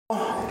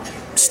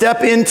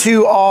Step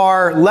into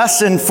our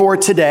lesson for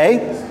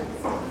today.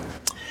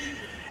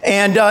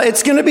 And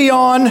it's going to be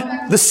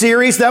on the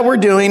series that we're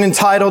doing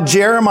entitled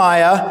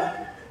Jeremiah,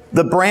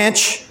 the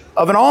Branch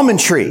of an Almond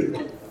Tree.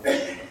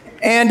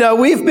 And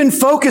we've been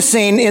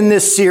focusing in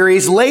this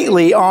series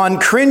lately on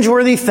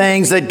cringeworthy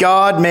things that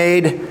God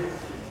made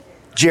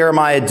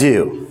Jeremiah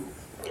do.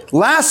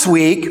 Last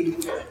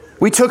week,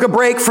 we took a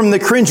break from the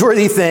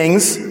cringeworthy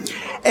things,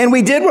 and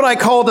we did what I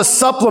called a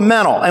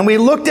supplemental. And we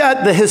looked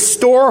at the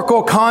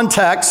historical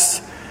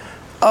context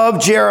of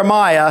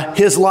Jeremiah,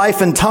 his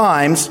life and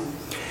times,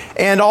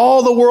 and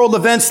all the world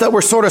events that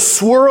were sort of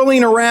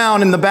swirling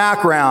around in the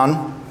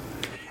background.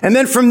 And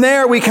then from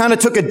there, we kind of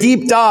took a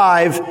deep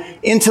dive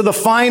into the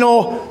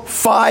final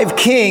 5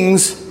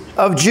 kings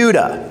of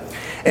Judah.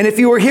 And if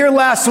you were here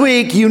last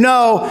week, you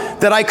know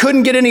that I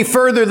couldn't get any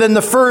further than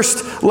the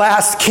first of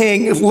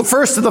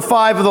the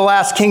 5 of the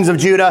last kings of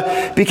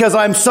Judah, because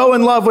I'm so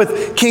in love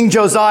with King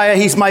Josiah.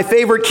 He's my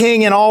favorite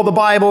king in all the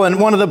Bible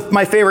and one of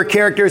my favorite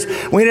characters.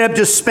 We ended up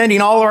just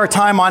spending all of our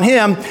time on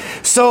him.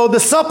 So the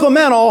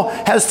supplemental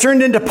has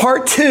turned into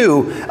part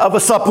 2 of a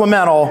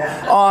supplemental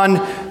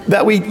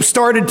that we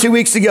started 2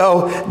 weeks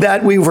ago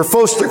that we were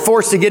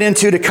forced to get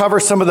into to cover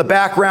some of the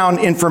background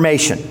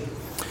information.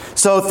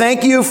 So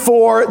thank you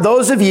for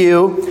those of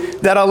you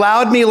that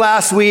allowed me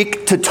last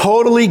week to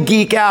totally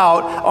geek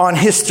out on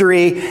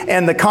history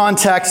and the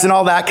context and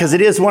all that, because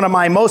it is one of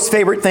my most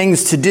favorite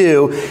things to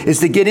do,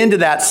 is to get into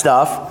that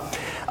stuff.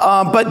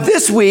 But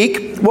this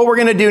week, what we're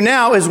going to do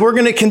now is we're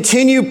going to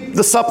continue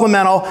the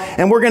supplemental,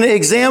 and we're going to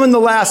examine the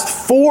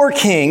last 4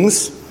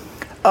 kings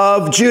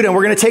of Judah. And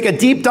we're going to take a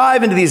deep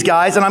dive into these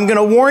guys, and I'm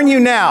going to warn you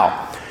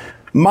now.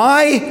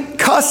 My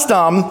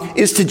custom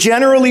is to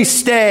generally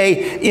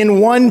stay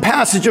in one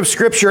passage of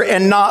Scripture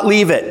and not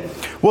leave it.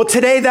 Well,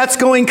 today that's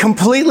going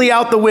completely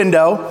out the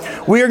window.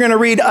 We are going to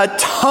read a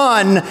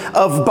ton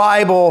of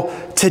Bible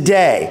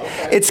today.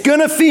 It's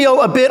going to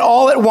feel a bit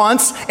all at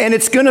once, and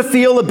it's going to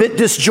feel a bit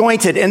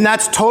disjointed, and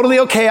that's totally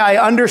okay. I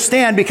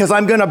understand, because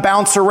I'm going to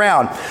bounce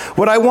around.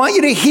 What I want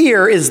you to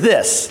hear is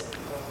this.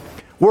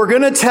 We're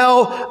going to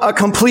tell a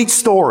complete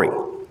story.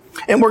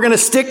 And we're going to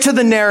stick to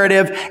the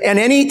narrative, and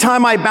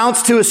anytime I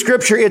bounce to a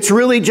scripture, it's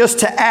really just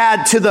to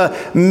add to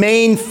the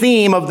main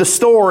theme of the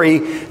story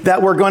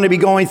that we're going to be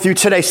going through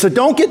today. So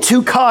don't get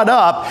too caught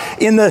up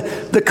in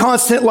the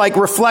constant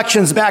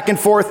reflections back and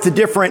forth to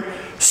different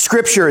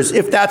scriptures,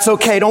 if that's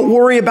okay. Don't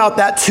worry about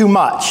that too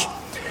much.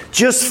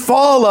 Just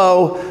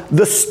follow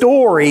the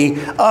story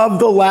of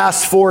the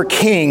last 4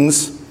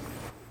 kings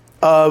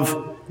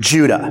of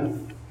Judah.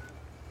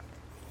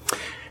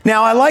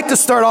 Now, I like to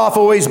start off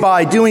always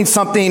by doing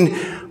something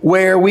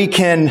where we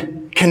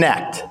can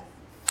connect.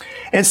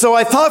 And so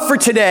I thought for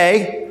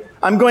today,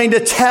 I'm going to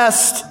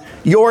test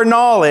your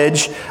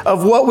knowledge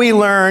of what we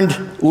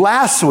learned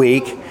last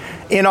week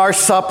in our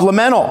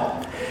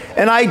supplemental.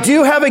 And I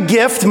do have a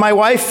gift. My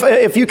wife,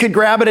 if you could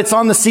grab it, it's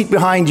on the seat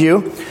behind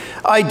you.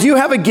 I do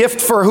have a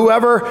gift for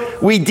whoever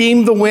we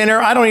deem the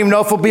winner. I don't even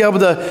know if we'll be able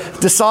to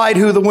decide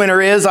who the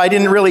winner is. I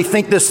didn't really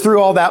think this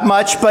through all that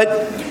much,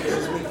 but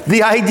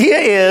the idea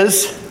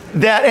is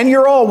that, and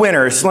you're all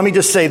winners, let me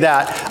just say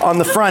that on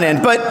the front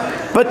end.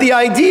 But the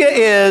idea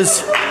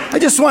is, I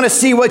just want to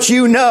see what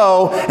you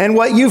know and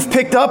what you've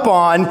picked up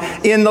on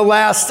in the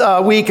last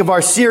week of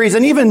our series,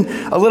 and even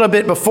a little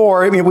bit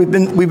before. I mean, we've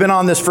been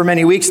on this for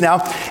many weeks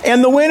now.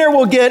 And the winner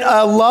will get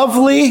a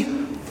lovely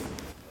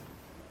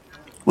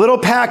little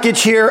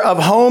package here of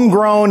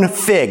homegrown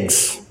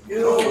figs.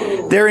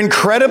 They're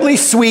incredibly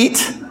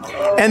sweet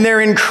and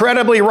they're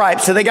incredibly ripe,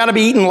 so they got to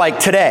be eaten like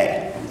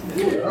today.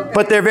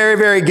 But they're very,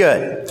 very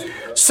good.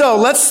 So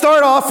let's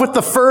start off with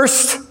the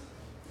first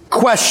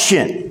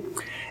question.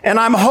 And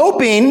I'm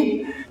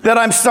hoping that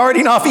I'm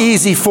starting off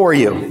easy for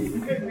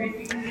you.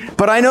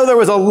 But I know there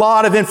was a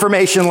lot of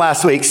information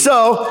last week.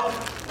 So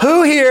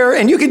who here,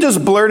 and you can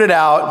just blurt it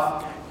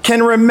out,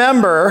 can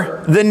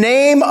remember the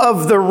name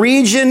of the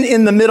region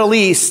in the Middle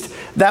East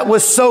that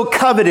was so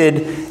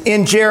coveted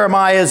in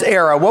Jeremiah's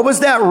era? What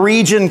was that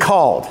region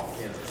called?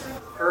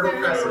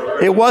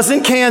 It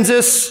wasn't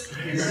Kansas.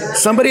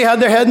 Somebody had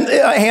their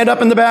hand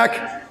up in the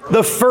back.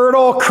 The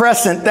Fertile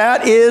Crescent.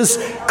 That is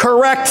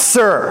correct,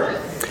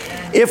 sir.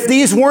 If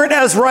these weren't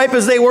as ripe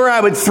as they were, I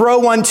would throw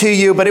one to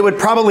you, but it would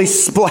probably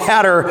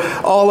splatter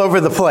all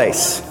over the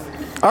place.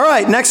 All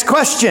right, next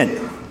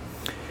question.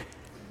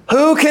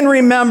 Who can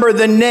remember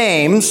the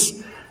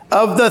names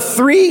of the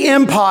 3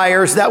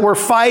 empires that were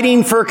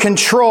fighting for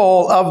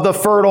control of the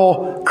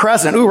Fertile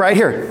Crescent? Ooh, right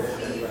here.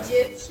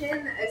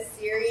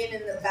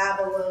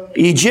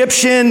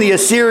 Egyptian, the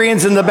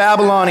Assyrians, and the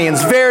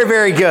Babylonians. Very,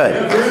 very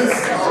good.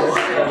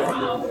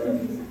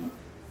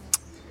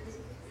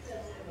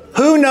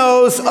 Who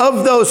knows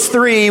of those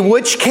 3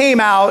 which came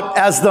out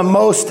as the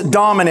most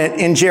dominant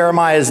in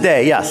Jeremiah's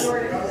day? Yes.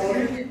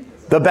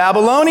 The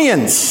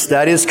Babylonians.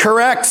 That is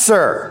correct,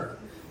 sir.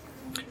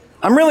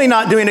 I'm really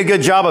not doing a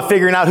good job of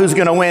figuring out who's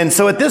going to win.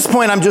 So at this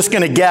point, I'm just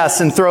going to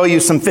guess and throw you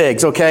some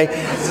figs, okay?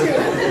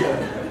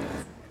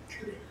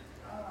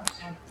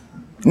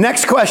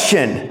 Next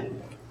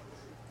question.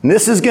 And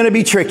this is going to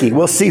be tricky.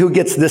 We'll see who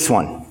gets this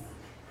one.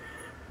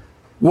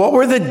 What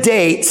were the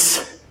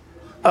dates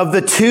of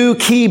the two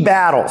key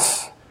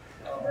battles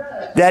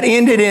that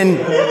ended in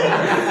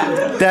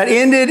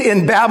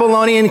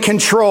Babylonian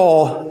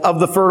control of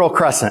the Fertile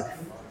Crescent?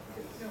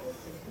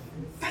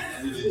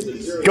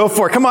 Go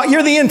for it. Come on.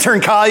 You're the intern,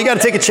 Kyle. You got to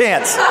take a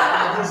chance. Did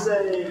you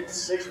say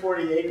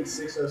 648 and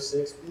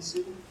 606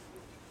 BC?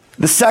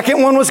 The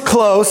second one was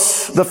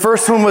close. The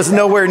first one was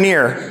nowhere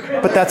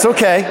near, but that's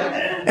okay.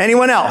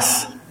 Anyone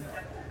else?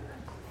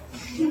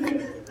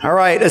 All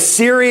right.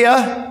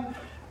 Assyria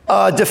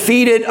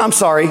defeated. I'm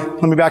sorry.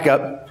 Let me back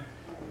up.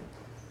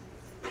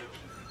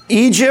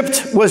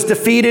 Egypt was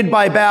defeated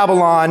by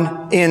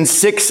Babylon in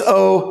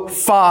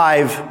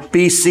 605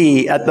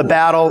 BC at the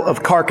Battle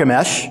of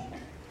Carchemish.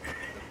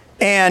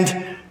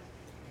 And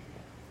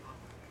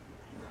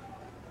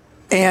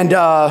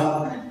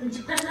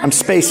I'm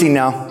spacing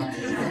now.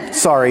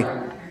 Sorry.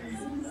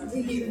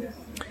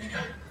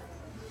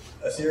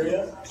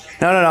 Assyria?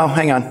 No.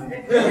 Hang on.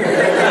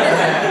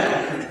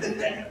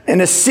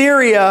 And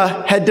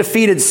Assyria had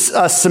defeated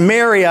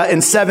Samaria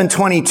in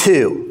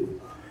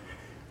 722.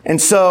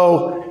 And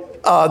so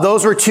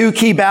those were two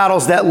key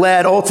battles that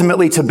led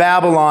ultimately to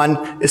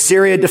Babylon.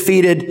 Assyria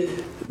defeated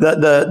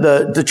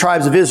the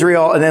tribes of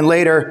Israel, and then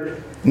later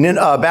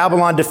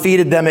Babylon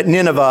defeated them at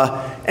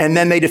Nineveh, and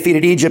then they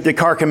defeated Egypt at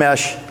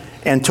Carchemish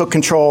and took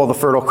control of the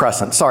Fertile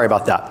Crescent. Sorry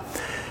about that.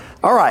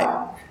 All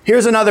right,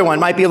 here's another one.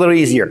 Might be a little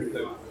easier.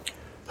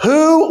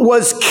 Who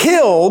was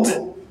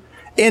killed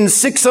in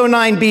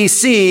 609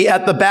 BC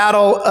at the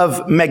Battle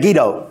of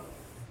Megiddo?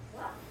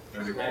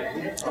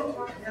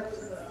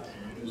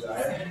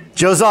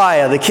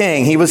 Josiah, the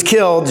king. He was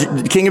killed.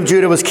 The king of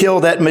Judah was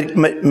killed at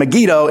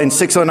Megiddo in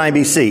 609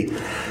 BC.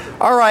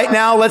 All right,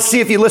 now let's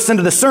see if you listened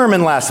to the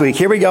sermon last week.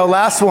 Here we go.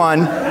 Last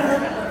one.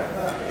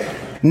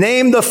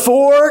 Name the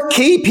four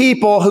key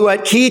people who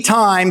at key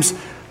times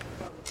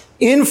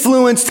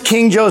influenced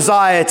King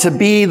Josiah to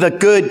be the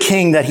good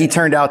king that he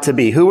turned out to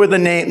be. Who were the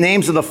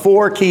names of the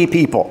four key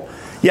people?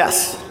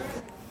 Yes.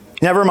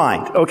 Never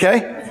mind. Okay.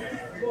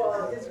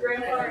 Well, his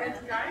grandfather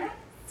Hezekiah?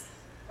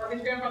 Or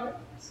his grandfather?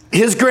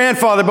 His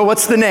grandfather, but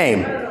what's the name?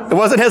 It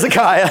wasn't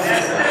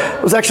Hezekiah.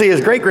 It was actually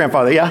his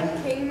great-grandfather,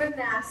 yeah? King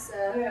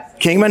Manasseh.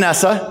 King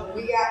Manasseh.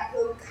 We got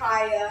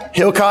Hilkiah.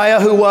 Hilkiah,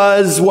 who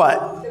was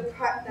what?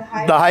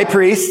 The high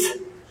priest.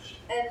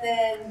 And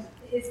then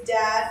his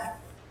dad.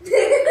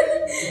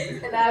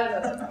 And I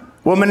don't know.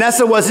 Well,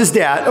 Manasseh was his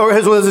dad, or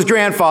was his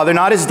grandfather,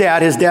 not his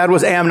dad. His dad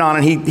was Amnon,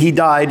 and he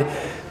died.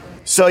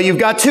 So you've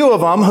got two of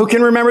them. Who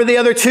can remember the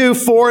other two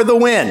for the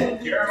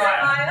win?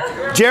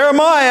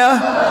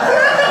 Jeremiah.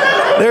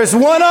 There's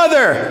one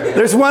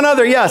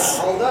other, yes.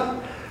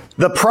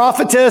 The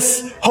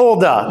prophetess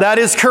Huldah. That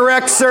is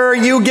correct, sir.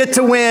 You get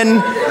to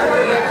win.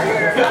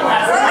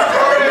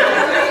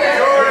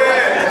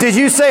 Did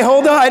you say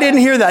Huldah? I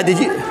didn't hear that. Did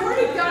you?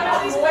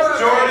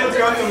 Jordan's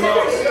got the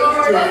most.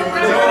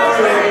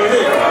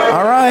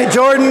 All right,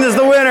 Jordan is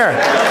the winner.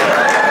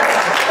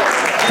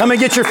 Come and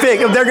get your fig.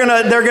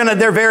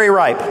 They're very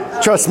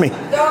ripe. Trust me.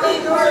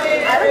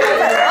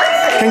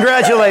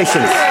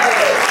 Congratulations.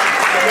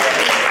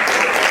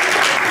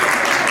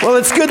 Well,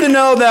 it's good to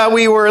know that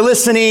we were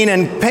listening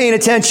and paying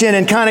attention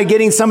and kind of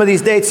getting some of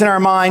these dates in our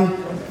mind.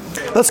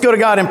 Let's go to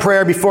God in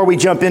prayer before we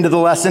jump into the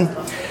lesson.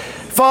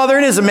 Father,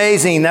 it is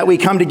amazing that we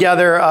come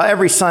together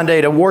every Sunday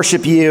to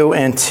worship you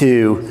and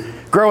to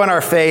grow in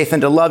our faith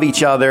and to love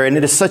each other. And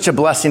it is such a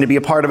blessing to be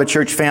a part of a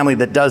church family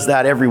that does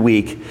that every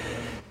week.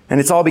 And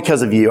it's all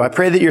because of you. I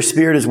pray that your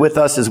Spirit is with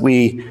us as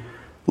we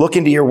look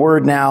into your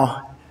word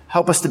now.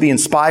 Help us to be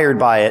inspired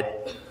by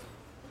it.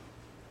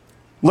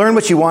 Learn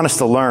what you want us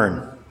to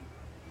learn.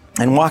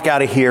 And walk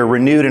out of here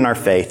renewed in our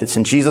faith. It's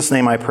in Jesus'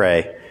 name I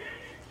pray.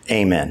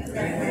 Amen.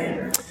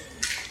 Amen.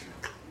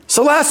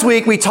 So last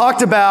week we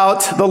talked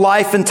about the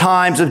life and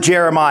times of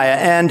Jeremiah.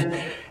 And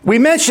we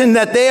mentioned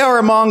that they are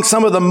among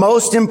some of the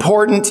most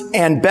important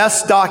and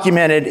best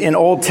documented in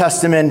Old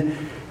Testament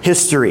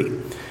history.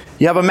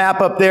 You have a map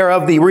up there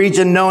of the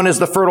region known as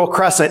the Fertile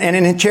Crescent. And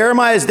in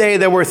Jeremiah's day,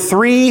 there were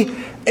three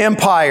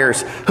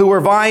empires who were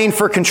vying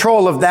for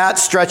control of that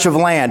stretch of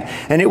land.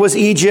 And it was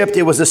Egypt,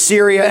 it was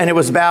Assyria, and it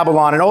was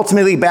Babylon. And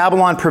ultimately,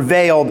 Babylon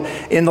prevailed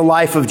in the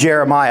life of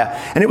Jeremiah.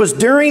 And it was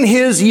during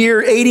his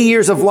 80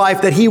 years of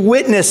life that he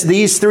witnessed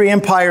these three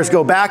empires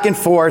go back and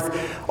forth,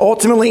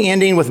 ultimately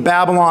ending with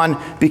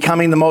Babylon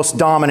becoming the most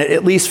dominant,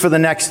 at least for the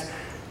next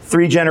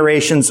 3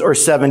 generations or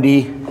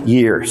 70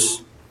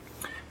 years.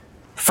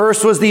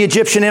 First was the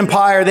Egyptian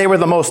Empire. They were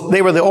the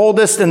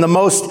oldest and the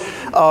most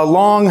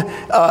long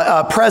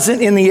present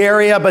in the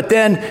area. But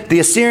then the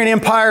Assyrian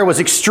Empire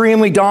was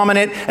extremely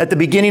dominant at the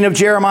beginning of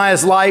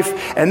Jeremiah's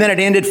life. And then it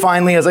ended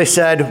finally, as I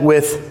said,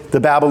 with the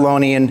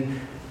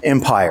Babylonian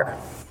Empire.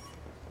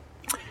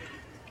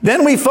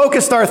 Then we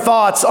focused our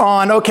thoughts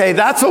on, okay,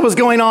 that's what was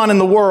going on in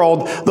the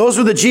world. Those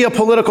were the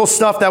geopolitical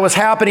stuff that was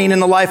happening in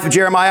the life of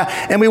Jeremiah.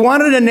 And we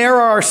wanted to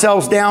narrow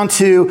ourselves down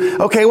to,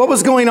 okay, what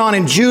was going on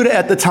in Judah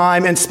at the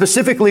time, and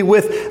specifically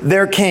with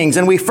their kings.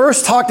 And we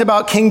first talked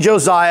about King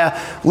Josiah,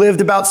 lived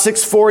about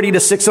 640 to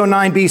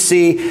 609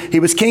 BC.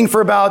 He was king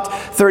for about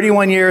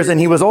 31 years, and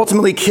he was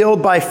ultimately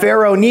killed by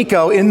Pharaoh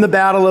Necho in the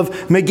Battle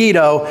of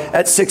Megiddo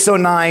at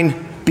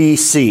 609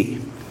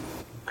 BC.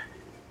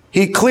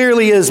 He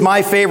clearly is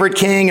my favorite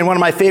king and one of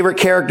my favorite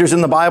characters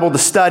in the Bible to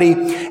study.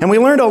 And we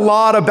learned a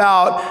lot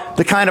about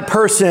the kind of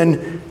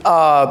person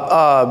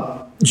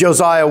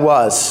Josiah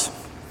was.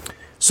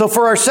 So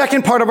for our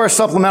second part of our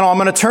supplemental, I'm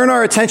going to turn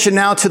our attention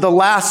now to the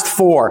last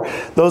four.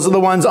 Those are the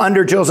ones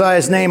under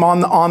Josiah's name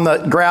on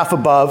the graph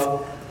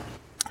above.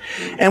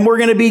 And we're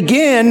going to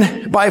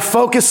begin by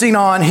focusing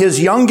on his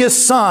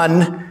youngest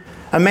son,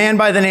 a man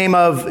by the name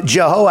of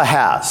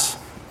Jehoahaz.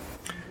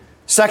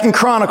 2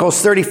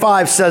 Chronicles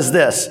 35 says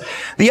this: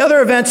 "The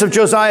other events of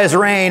Josiah's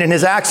reign and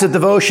his acts of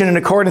devotion in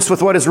accordance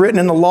with what is written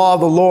in the law of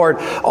the Lord,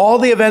 all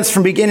the events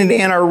from beginning to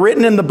end are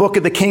written in the book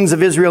of the kings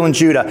of Israel and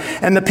Judah.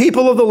 And the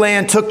people of the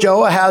land took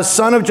Jehoahaz,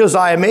 son of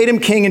Josiah, made him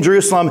king in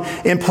Jerusalem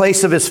in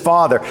place of his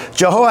father.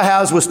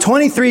 Jehoahaz was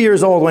 23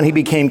 years old when he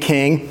became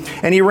king,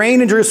 and he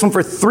reigned in Jerusalem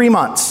for 3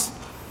 months.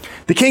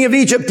 The king of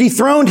Egypt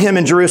dethroned him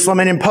in Jerusalem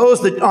and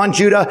imposed on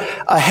Judah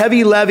a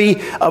heavy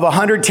levy of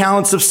 100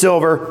 talents of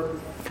silver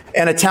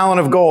and a talent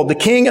of gold. The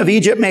king of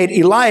Egypt made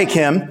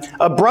Eliakim,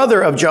 a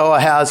brother of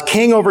Jehoahaz,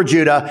 king over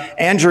Judah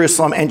and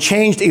Jerusalem, and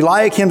changed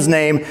Eliakim's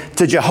name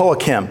to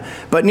Jehoiakim.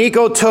 But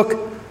Necho took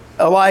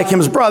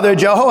Eliakim's brother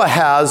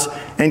Jehoahaz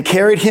and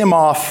carried him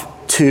off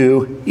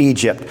to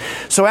Egypt."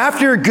 So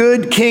after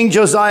good King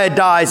Josiah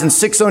dies in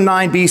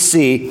 609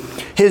 BC,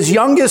 his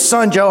youngest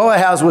son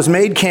Jehoahaz was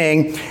made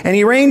king, and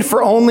he reigned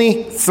for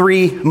only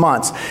 3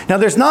 months. Now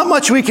there's not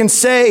much we can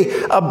say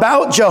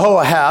about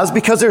Jehoahaz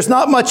because there's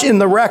not much in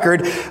the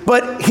record,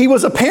 but he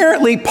was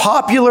apparently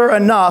popular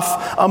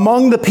enough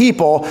among the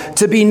people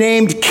to be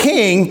named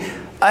king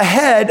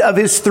ahead of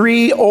his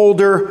 3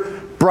 older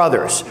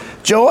brothers.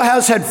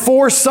 Jehoahaz had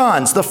 4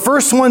 sons. The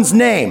first one's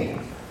name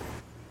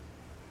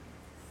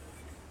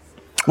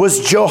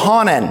was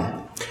Johanan.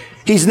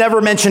 He's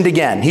never mentioned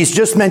again. He's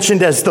just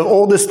mentioned as the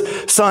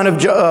oldest son of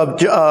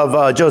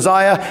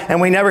Josiah, and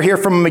we never hear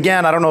from him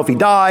again. I don't know if he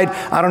died.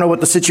 I don't know what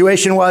the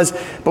situation was,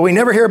 but we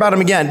never hear about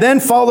him again.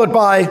 Then followed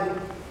by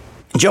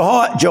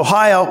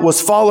Jehoiah was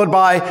followed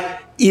by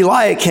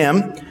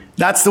Eliakim.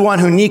 That's the one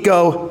who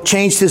Necho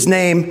changed his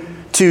name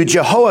to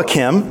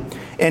Jehoiakim,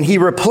 and he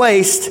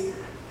replaced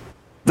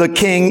the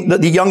king,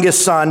 the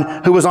youngest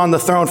son, who was on the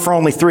throne for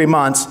only 3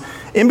 months.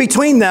 In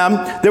between them,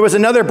 there was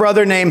another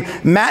brother named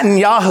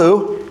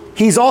Mattanyahu.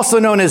 He's also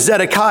known as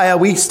Zedekiah.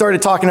 We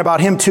started talking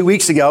about him 2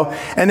 weeks ago.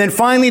 And then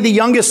finally, the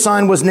youngest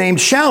son was named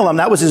Shallum.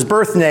 That was his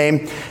birth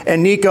name.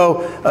 And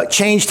Necho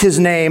changed his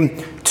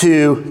name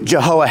to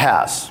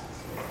Jehoahaz.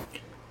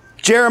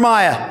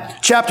 Jeremiah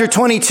chapter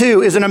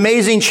 22 is an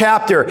amazing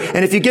chapter.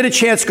 And if you get a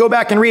chance, go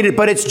back and read it.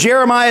 But it's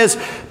Jeremiah's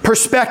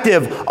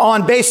perspective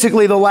on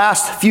basically the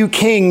last few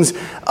kings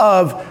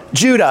of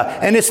Judah.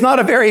 And it's not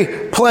a very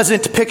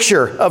pleasant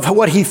picture of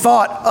what he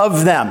thought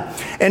of them.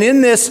 And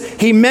in this,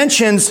 he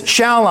mentions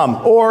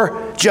Shallum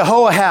or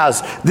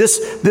Jehoahaz,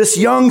 this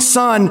young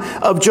son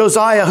of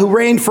Josiah who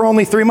reigned for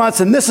only 3 months.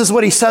 And this is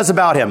what he says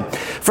about him.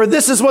 "For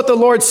this is what the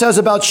Lord says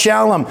about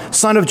Shallum,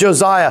 son of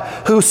Josiah,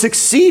 who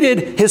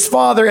succeeded his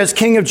father as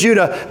king of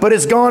Judah, but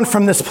is gone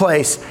from this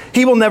place.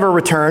 He will never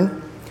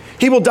return.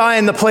 He will die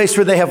in the place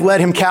where they have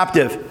led him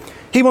captive.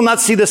 He will not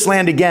see this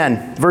land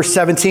again." Verse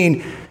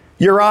 17,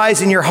 "Your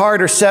eyes and your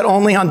heart are set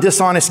only on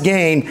dishonest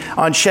gain,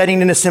 on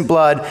shedding innocent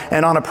blood,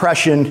 and on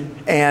oppression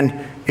and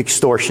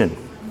extortion."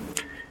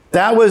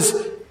 That was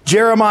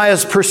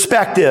Jeremiah's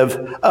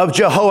perspective of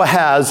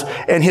Jehoahaz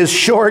and his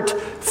short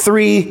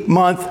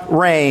 3-month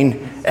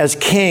reign as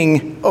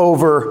king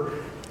over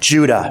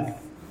Judah.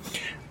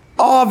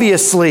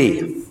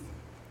 Obviously,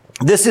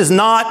 this is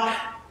not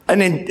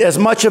as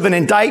much of an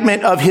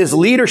indictment of his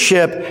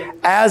leadership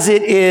as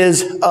it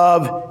is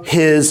of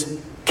his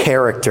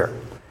character.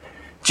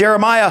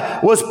 Jeremiah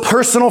was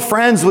personal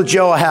friends with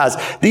Jehoahaz.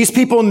 These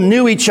people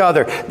knew each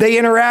other. They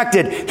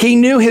interacted. He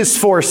knew his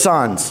 4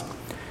 sons.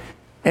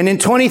 And in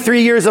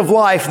 23 years of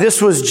life, this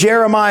was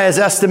Jeremiah's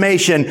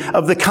estimation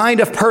of the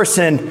kind of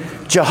person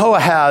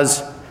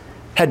Jehoahaz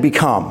had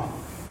become.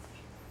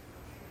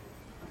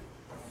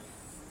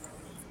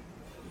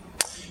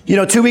 You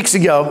know,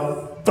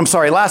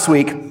 last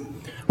week,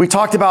 we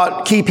talked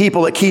about key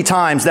people at key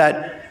times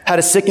that had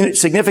a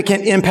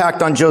significant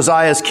impact on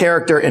Josiah's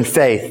character and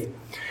faith.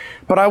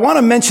 But I want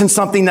to mention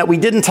something that we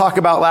didn't talk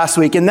about last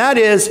week, and that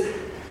is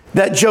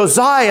that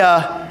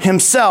Josiah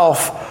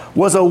himself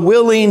was a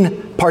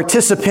willing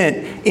participant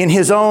in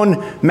his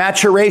own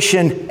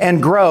maturation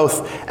and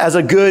growth as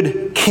a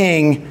good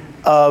king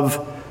of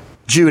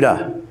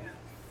Judah.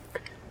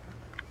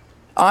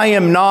 I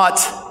am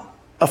not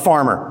a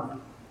farmer.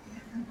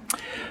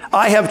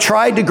 I have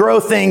tried to grow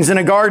things in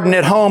a garden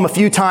at home a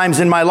few times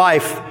in my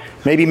life,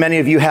 Maybe many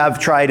of you have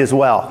tried as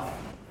well.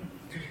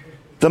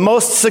 The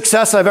most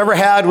success I've ever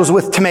had was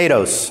with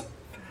tomatoes.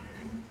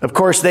 Of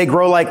course, they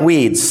grow like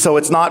weeds, so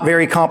it's not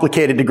very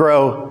complicated to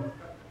grow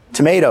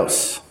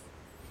tomatoes.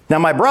 Now,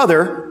 my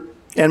brother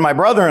and my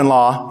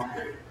brother-in-law,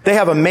 they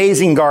have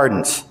amazing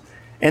gardens,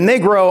 and they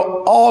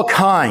grow all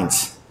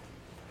kinds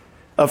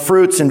of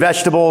fruits and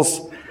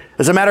vegetables.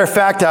 As a matter of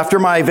fact, after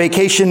my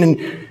vacation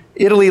in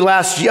Italy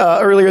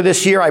earlier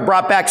this year, I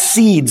brought back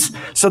seeds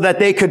so that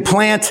they could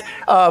plant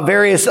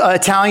various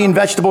Italian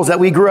vegetables that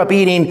we grew up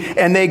eating,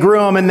 and they grew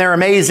them, and they're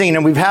amazing,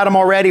 and we've had them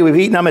already. We've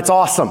eaten them. It's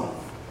awesome.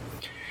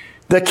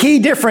 The key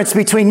difference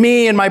between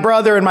me and my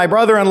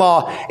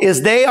brother-in-law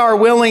is they are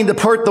willing to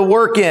put the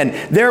work in.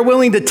 They're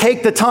willing to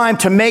take the time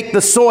to make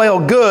the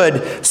soil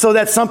good so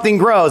that something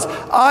grows.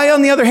 I,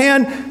 on the other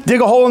hand, dig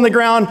a hole in the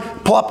ground,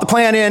 plop the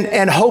plant in,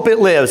 and hope it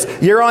lives.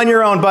 You're on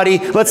your own, buddy.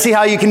 Let's see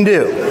how you can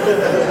do.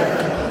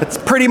 That's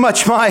pretty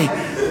much my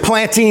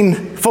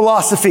planting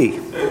philosophy.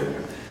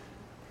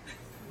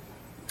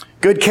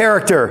 Good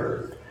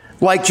character,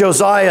 like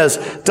Josiah's,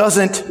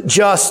 doesn't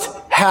just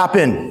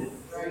happen.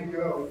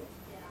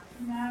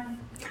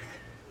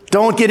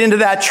 Don't get into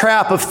that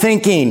trap of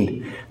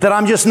thinking that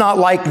I'm just not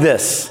like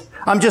this.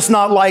 I'm just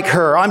not like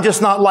her. I'm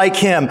just not like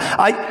him.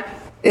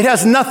 It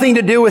has nothing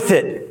to do with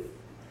it.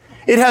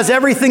 It has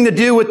everything to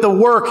do with the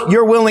work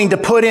you're willing to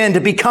put in to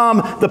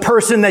become the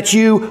person that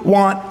you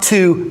want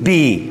to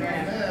be.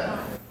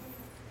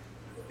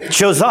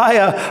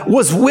 Josiah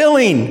was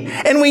willing,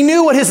 and we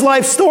knew what his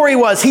life story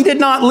was. He did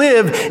not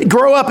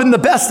grow up in the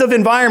best of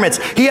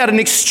environments. He had an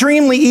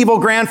extremely evil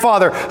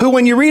grandfather who,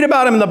 when you read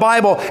about him in the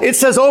Bible, it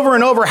says over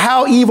and over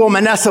how evil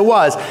Manasseh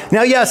was.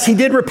 Now, yes, he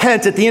did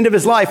repent at the end of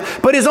his life,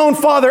 but his own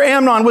father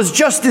Amnon was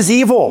just as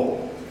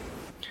evil.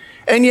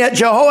 And yet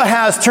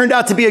Jehoahaz turned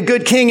out to be a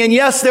good king. And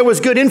yes, there was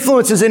good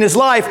influences in his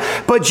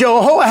life, but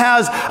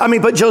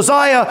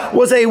Josiah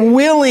was a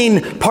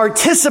willing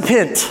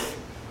participant.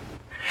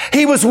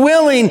 He was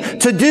willing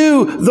to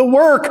do the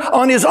work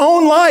on his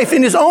own life,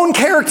 in his own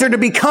character, to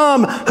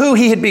become who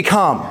he had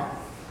become.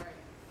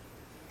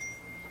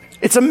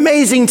 It's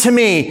amazing to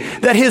me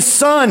that his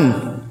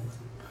son,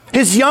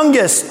 his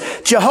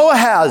youngest,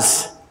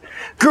 Jehoahaz,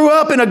 grew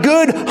up in a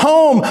good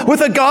home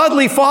with a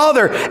godly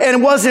father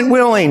and wasn't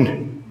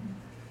willing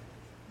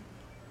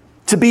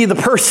to be the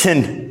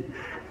person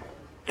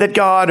that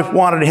God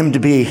wanted him to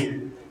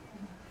be,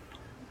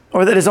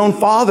 or that his own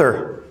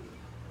father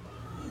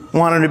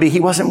wanted him to be. He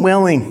wasn't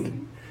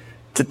willing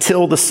to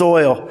till the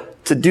soil,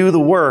 to do the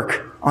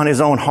work on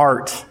his own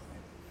heart.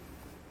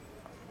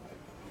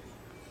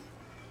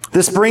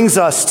 This brings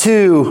us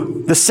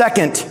to the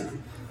second,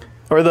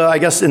 I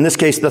guess in this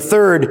case, the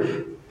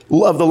third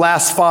of the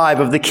last five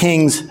of the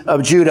kings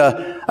of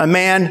Judah, a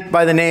man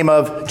by the name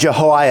of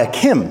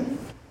Jehoiakim.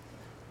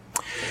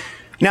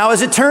 Now,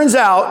 as it turns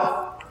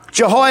out,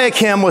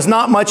 Jehoiakim was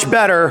not much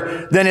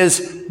better than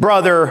his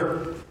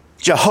brother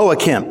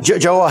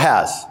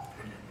Jehoahaz.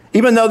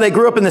 Even though they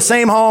grew up in the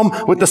same home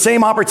with the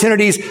same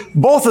opportunities,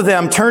 both of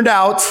them turned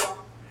out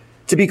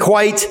to be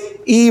quite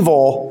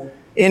evil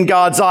in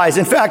God's eyes.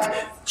 In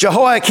fact,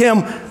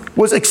 Jehoiakim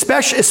was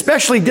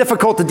especially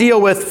difficult to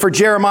deal with for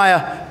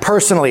Jeremiah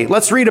personally.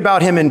 Let's read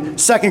about him in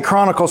 2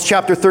 Chronicles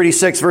chapter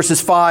 36,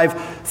 verses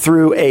 5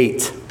 through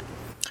 8.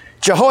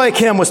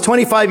 Jehoiakim was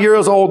 25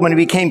 years old when he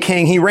became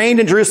king. He reigned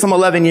in Jerusalem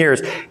 11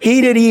 years. He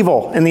did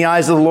evil in the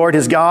eyes of the Lord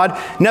his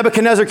God.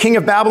 Nebuchadnezzar, king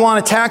of Babylon,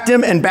 attacked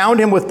him and bound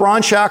him with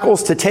bronze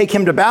shackles to take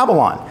him to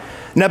Babylon.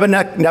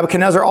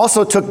 Nebuchadnezzar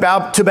also took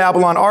to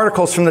Babylon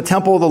articles from the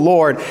temple of the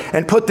Lord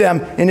and put them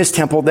in his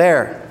temple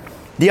there.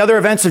 The other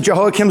events of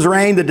Jehoiakim's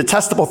reign, the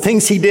detestable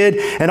things he did,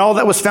 and all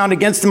that was found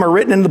against him are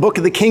written in the book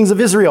of the kings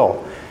of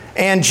Israel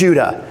and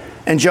Judah.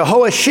 And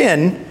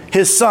Jehoiachin,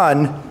 his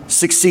son,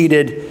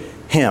 succeeded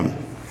him.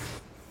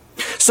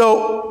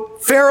 So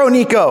Pharaoh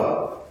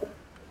Necho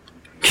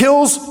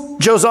kills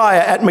Josiah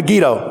at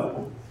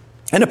Megiddo.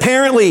 And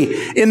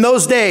apparently in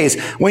those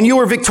days, when you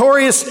were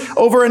victorious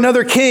over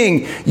another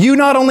king, you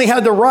not only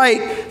had the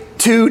right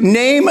to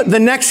name the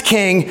next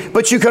king,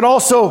 but you could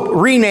also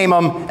rename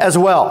him as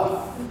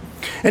well.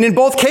 And in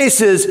both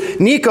cases,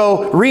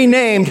 Necho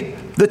renamed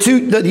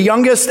the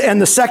youngest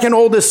and the second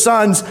oldest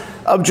sons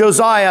of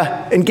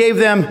Josiah and gave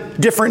them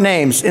different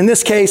names. In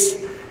this case,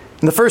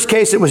 in the first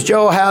case, it was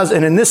Jehoahaz,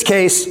 and in this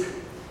case,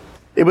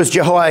 it was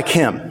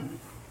Jehoiakim.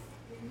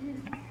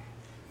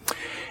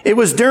 It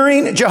was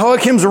during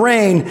Jehoiakim's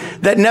reign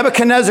that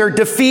Nebuchadnezzar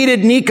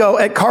defeated Necho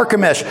at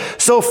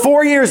Carchemish. So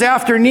 4 years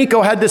after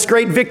Necho had this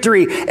great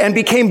victory and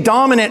became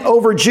dominant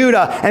over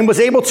Judah and was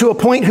able to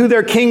appoint who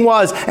their king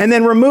was and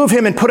then remove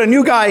him and put a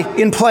new guy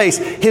in place,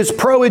 his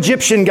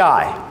pro-Egyptian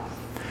guy.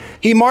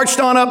 He marched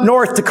on up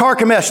north to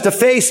Carchemish to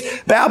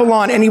face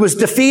Babylon, and he was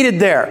defeated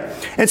there.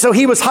 And so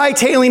he was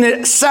hightailing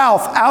it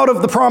south out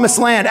of the promised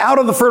land, out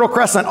of the Fertile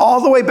Crescent,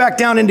 all the way back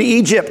down into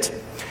Egypt.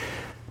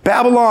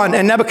 Babylon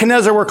and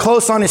Nebuchadnezzar were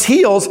close on his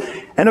heels.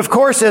 And of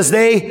course, as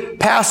they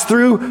passed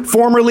through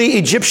formerly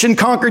Egyptian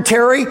conquered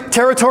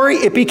territory,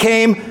 it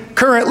became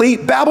currently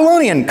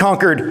Babylonian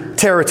conquered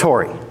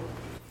territory.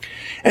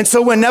 And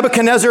so when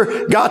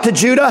Nebuchadnezzar got to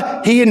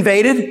Judah, he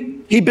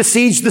invaded, he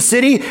besieged the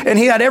city, and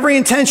he had every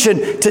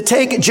intention to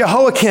take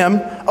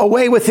Jehoiakim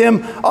away with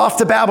him off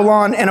to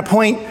Babylon and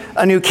appoint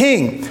a new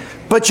king.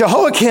 But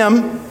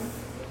Jehoiakim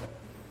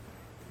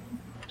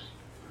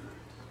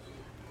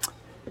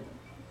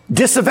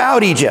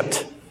disavowed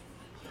Egypt.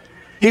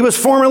 He was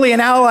formerly an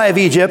ally of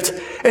Egypt,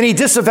 and he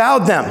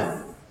disavowed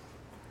them.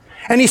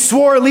 And he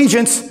swore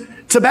allegiance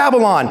to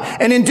Babylon.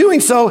 And in doing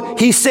so,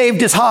 he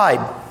saved his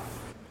hide.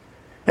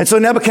 And so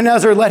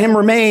Nebuchadnezzar let him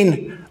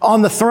remain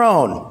on the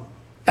throne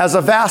as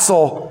a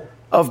vassal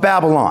of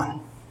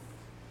Babylon.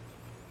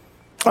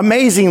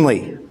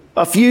 Amazingly,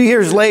 a few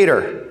years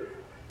later,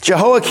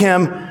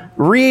 Jehoiakim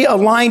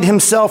realigned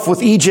himself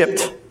with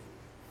Egypt.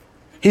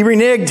 He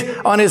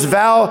reneged on his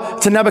vow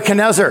to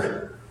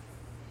Nebuchadnezzar.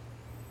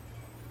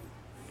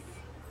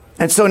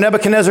 And so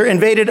Nebuchadnezzar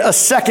invaded a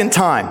second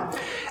time.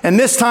 And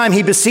this time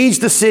he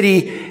besieged the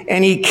city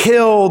and he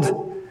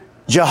killed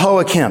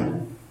Jehoiakim.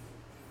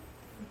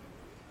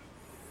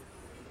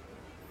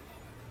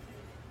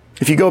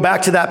 If you go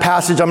back to that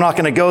passage, I'm not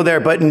going to go there,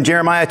 but in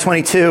Jeremiah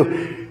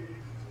 22,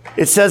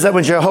 it says that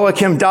when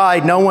Jehoiakim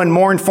died, no one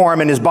mourned for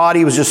him, and his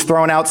body was just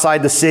thrown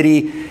outside the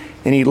city,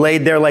 and he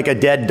laid there like a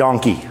dead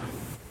donkey.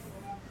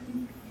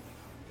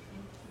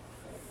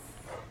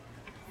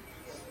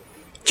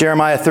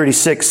 Jeremiah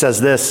 36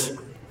 says this: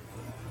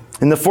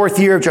 in the 4th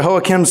year of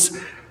Jehoiakim,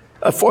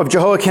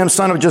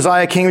 son of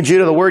Josiah, king of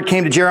Judah, the word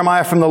came to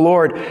Jeremiah from the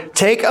Lord.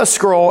 Take a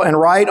scroll and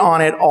write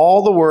on it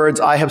all the words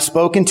I have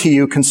spoken to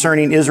you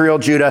concerning Israel,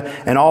 Judah,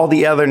 and all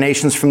the other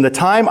nations from the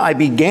time I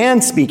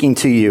began speaking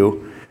to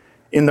you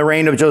in the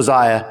reign of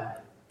Josiah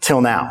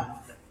till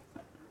now.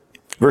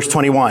 Verse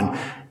 21.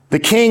 The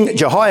king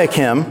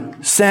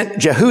Jehoiakim sent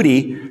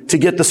Jehudi to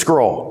get the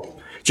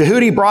scroll.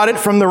 Jehudi brought it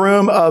from the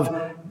room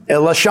of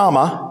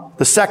Elishama,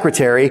 the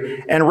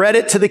secretary, and read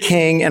it to the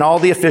king and all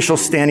the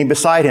officials standing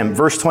beside him.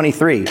 Verse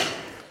 23.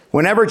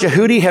 Whenever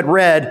Jehudi had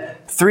read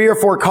 3 or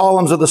 4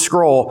 columns of the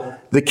scroll,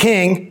 the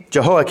king,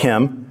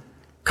 Jehoiakim,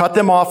 cut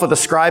them off with a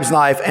scribe's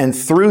knife and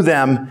threw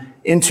them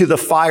into the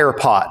fire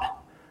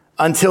pot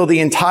until the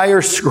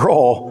entire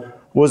scroll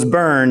was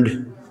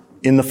burned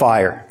in the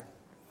fire.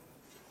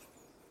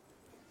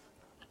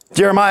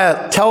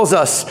 Jeremiah tells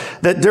us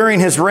that during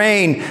his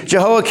reign,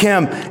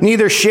 Jehoiakim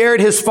neither shared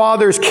his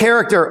father's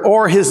character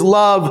or his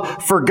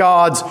love for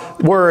God's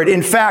word.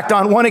 In fact,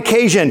 on one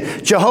occasion,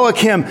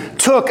 Jehoiakim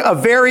took a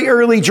very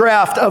early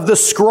draft of the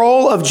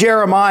scroll of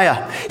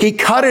Jeremiah. He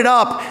cut it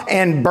up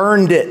and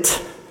burned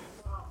it.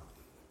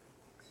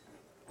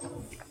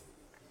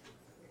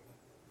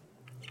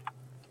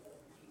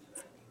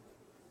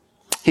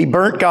 He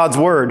burnt God's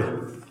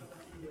word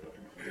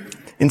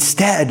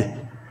instead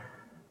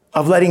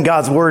of letting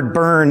God's word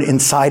burn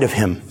inside of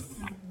him.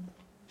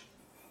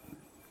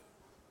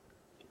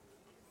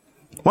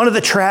 One of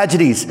the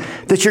tragedies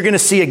that you're going to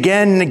see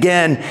again and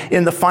again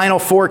in the final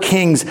 4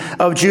 kings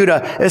of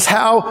Judah is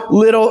how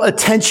little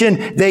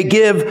attention they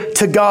give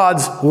to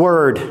God's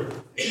word.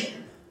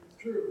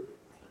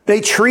 They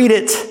treat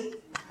it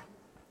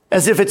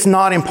as if it's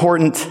not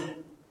important.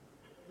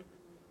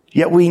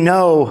 Yet we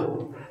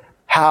know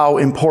how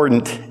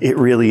important it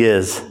really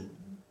is.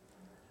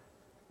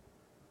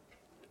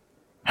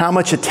 How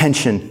much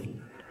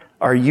attention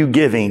are you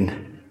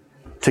giving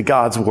to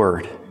God's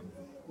word?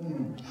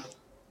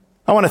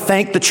 I want to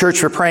thank the church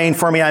for praying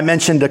for me. I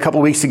mentioned a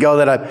couple weeks ago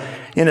that I'm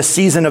in a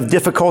season of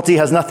difficulty. It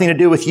has nothing to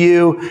do with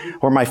you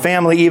or my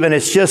family even.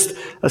 It's just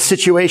a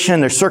situation.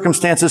 There's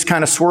circumstances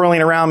kind of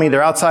swirling around me.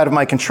 They're outside of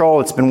my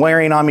control. It's been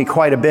wearing on me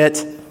quite a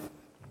bit.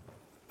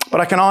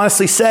 But I can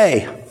honestly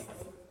say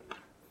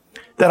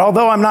that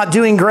although I'm not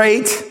doing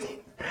great,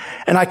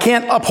 and I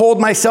can't uphold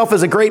myself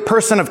as a great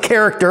person of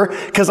character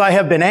because I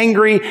have been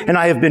angry and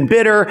I have been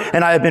bitter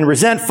and I have been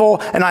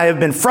resentful and I have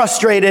been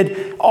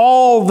frustrated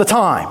all the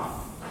time,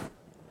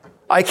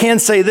 I can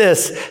say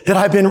this, that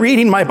I've been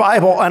reading my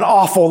Bible an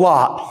awful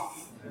lot.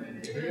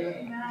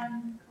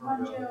 Amen.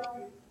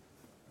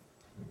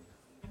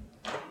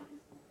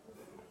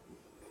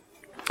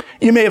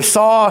 You may have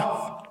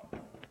saw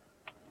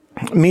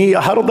me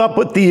huddled up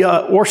with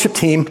the worship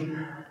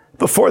team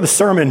before the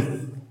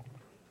sermon.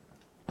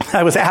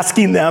 I was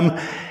asking them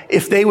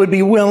if they would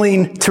be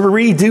willing to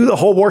redo the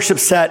whole worship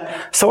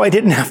set so I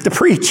didn't have to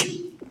preach.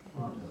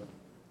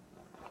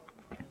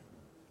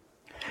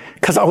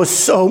 Because I was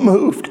so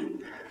moved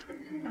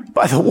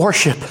by the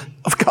worship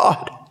of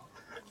God.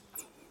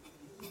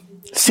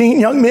 Seeing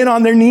young men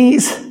on their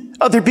knees,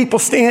 other people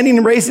standing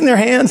and raising their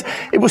hands,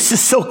 it was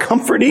just so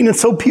comforting and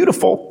so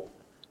beautiful.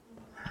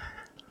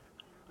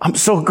 I'm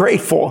so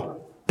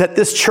grateful that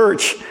this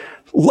church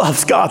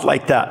loves God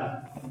like that.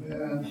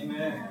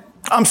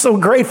 I'm so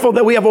grateful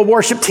that we have a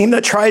worship team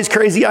that tries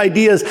crazy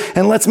ideas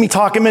and lets me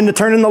talk them into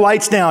turning the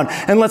lights down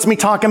and lets me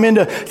talk them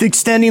into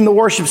extending the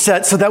worship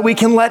set so that we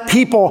can let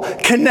people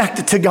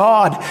connect to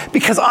God.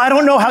 Because I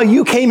don't know how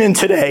you came in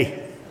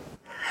today,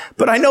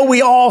 but I know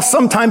we all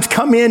sometimes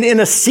come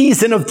in a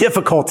season of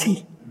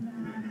difficulty.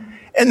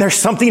 And there's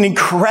something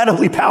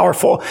incredibly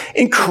powerful,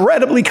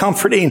 incredibly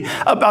comforting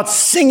about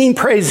singing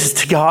praises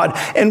to God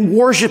and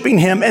worshiping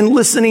him and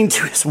listening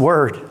to his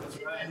word.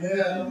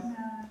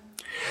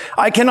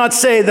 I cannot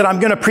say that I'm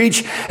going to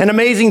preach an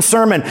amazing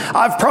sermon.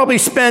 I've probably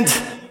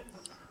spent,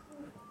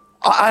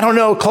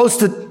 close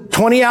to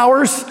 20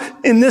 hours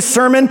in this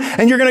sermon,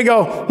 and you're going to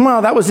go,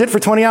 well, that was it for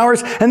 20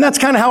 hours. And that's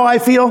kind of how I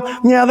feel.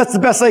 Yeah, that's the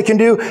best I can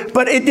do.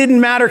 But it didn't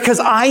matter because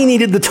I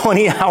needed the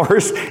 20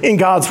 hours in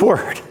God's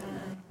word.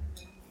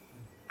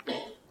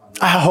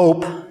 I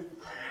hope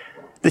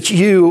that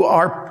you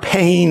are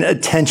paying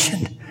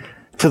attention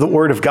to the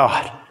word of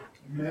God.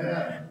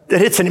 Amen.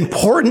 That it's an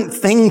important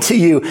thing to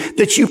you,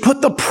 that you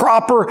put the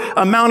proper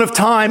amount of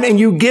time and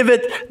you give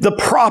it the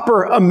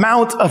proper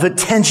amount of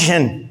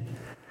attention.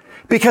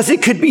 Because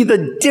it could be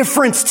the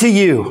difference to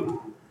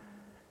you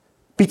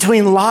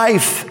between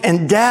life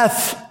and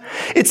death.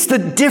 It's the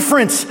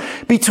difference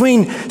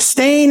between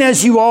staying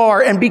as you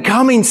are and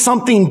becoming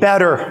something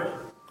better.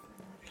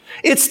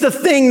 It's the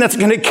thing that's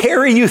going to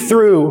carry you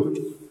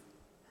through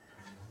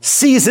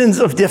seasons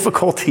of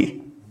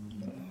difficulty.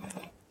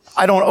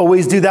 I don't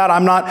always do that.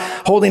 I'm not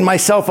holding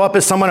myself up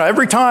as someone.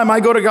 Every time I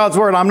go to God's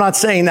word, I'm not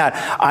saying that.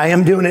 I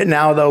am doing it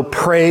now, though.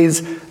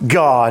 Praise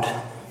God.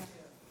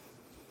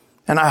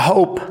 And I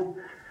hope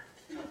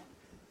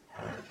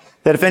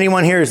that if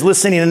anyone here is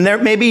listening and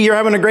maybe you're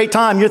having a great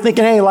time, you're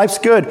thinking, hey, life's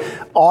good.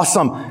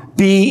 Awesome.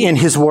 Be in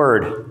his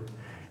word.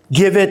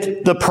 Give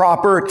it the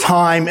proper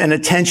time and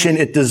attention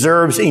it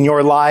deserves in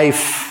your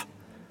life.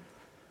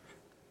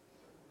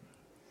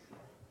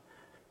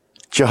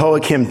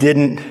 Jehoiakim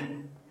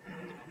didn't.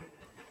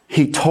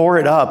 He tore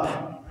it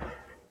up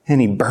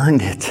and he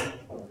burned it.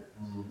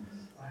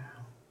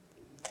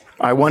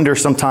 I wonder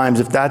sometimes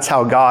if that's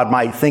how God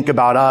might think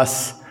about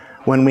us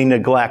when we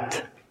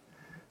neglect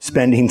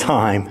spending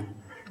time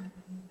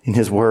in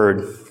his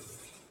word.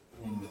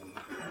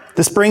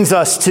 This brings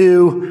us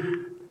to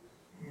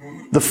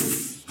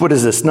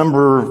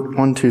number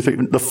 1, 2, 3,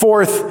 the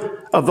fourth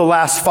of the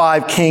last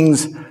 5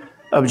 kings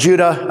of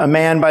Judah, a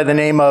man by the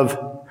name of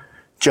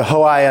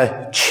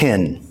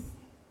Jehoiachin.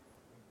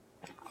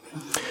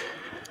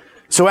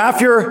 So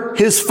after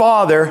his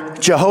father,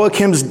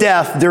 Jehoiakim's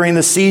death during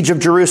the siege of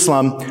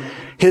Jerusalem,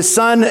 his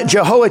son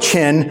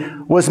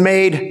Jehoiachin was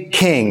made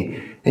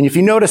king. And if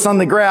you notice on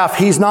the graph,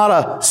 he's not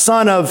a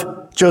son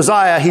of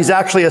Josiah. He's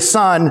actually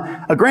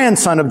a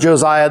grandson of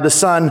Josiah, the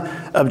son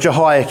of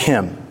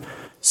Jehoiakim.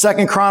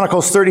 2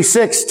 Chronicles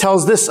 36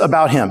 tells this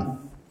about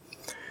him.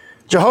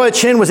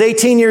 Jehoiachin was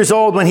 18 years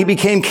old when he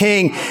became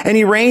king, and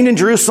he reigned in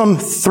Jerusalem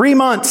 3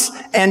 months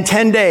and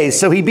 10 days.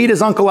 So he beat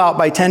his uncle out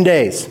by 10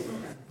 days.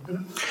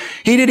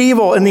 He did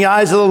evil in the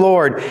eyes of the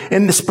Lord.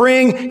 In the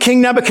spring,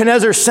 King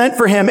Nebuchadnezzar sent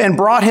for him and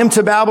brought him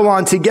to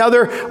Babylon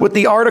together with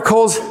the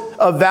articles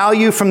of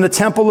value from the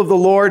temple of the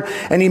Lord.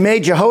 And he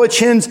made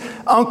Jehoiachin's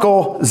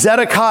uncle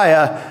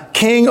Zedekiah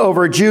king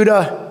over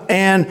Judah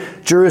and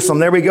Jerusalem.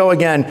 There we go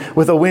again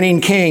with a winning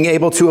king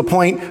able to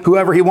appoint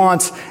whoever he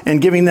wants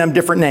and giving them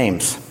different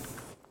names.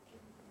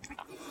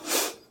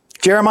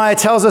 Jeremiah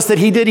tells us that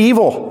he did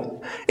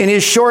evil in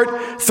his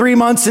short 3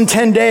 months and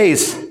 10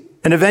 days.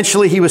 And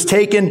eventually he was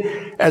taken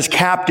as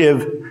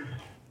captive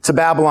to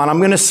Babylon. I'm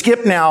going to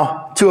skip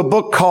now to a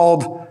book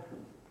called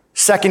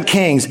 2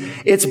 Kings.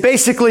 It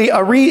basically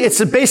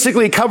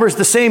covers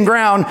the same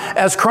ground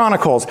as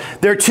Chronicles.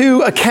 They're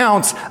 2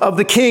 accounts of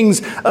the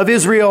kings of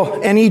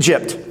Israel and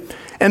Egypt.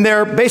 And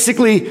they're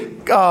basically,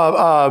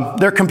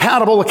 they're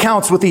compatible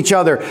accounts with each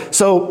other.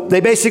 So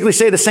they basically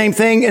say the same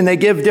thing and they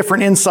give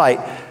different insight.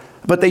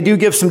 But they do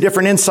give some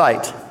different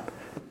insight.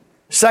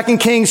 2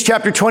 Kings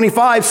chapter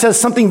 25 says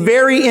something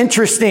very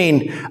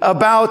interesting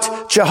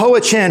about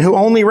Jehoiachin, who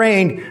only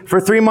reigned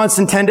for 3 months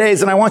and 10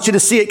 days. And I want you to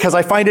see it because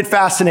I find it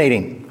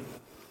fascinating.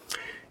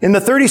 In the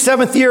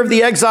 37th year of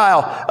the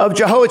exile of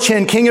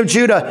Jehoiachin, king of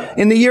Judah,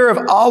 in the year of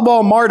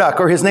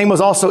Albal-Marduk, or his name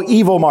was also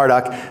Evil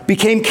Marduk,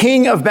 became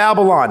king of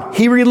Babylon.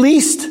 He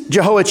released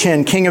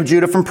Jehoiachin, king of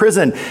Judah, from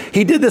prison.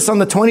 He did this on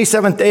the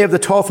 27th day of the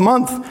 12th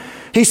month.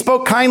 He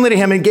spoke kindly to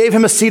him and gave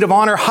him a seat of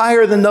honor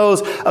higher than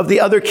those of the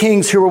other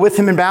kings who were with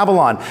him in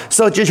Babylon.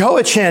 So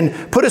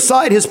Jehoiachin put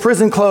aside his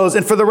prison clothes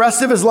and for the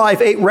rest of his life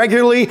ate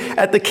regularly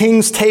at the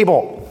king's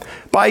table.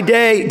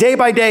 Day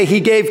by day,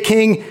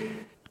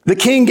 the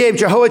king gave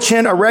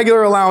Jehoiachin a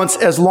regular allowance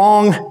as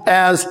long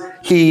as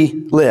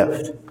he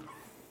lived.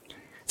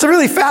 It's a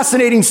really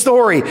fascinating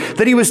story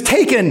that he was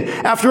taken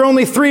after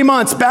only 3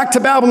 months back to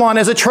Babylon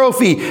as a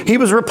trophy. He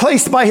was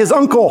replaced by his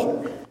uncle,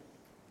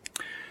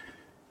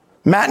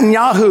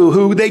 Mattanyahu,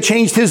 who they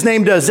changed his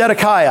name to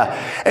Zedekiah.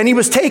 And he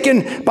was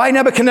taken by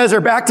Nebuchadnezzar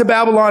back to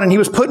Babylon and he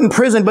was put in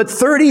prison. But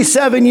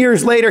 37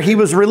 years later, he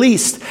was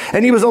released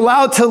and he was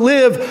allowed to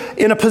live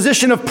in a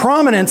position of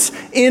prominence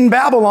in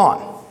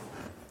Babylon.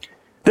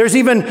 There's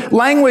even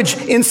language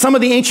in some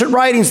of the ancient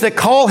writings that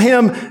call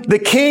him the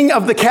king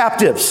of the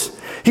captives.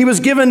 He was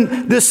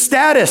given this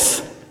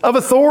status of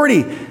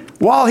authority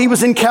while he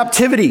was in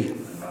captivity.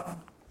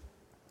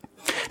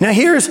 Now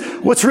here's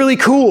what's really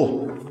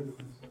cool.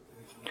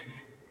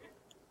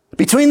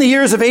 Between the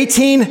years of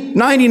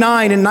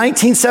 1899 and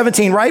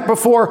 1917, right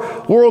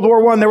before World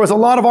War I, there was a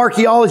lot of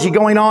archaeology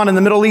going on in the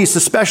Middle East,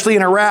 especially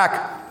in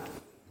Iraq.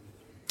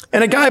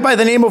 And a guy by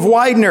the name of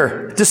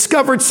Widener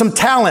discovered some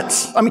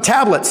tablets.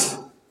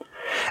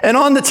 And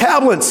on the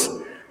tablets,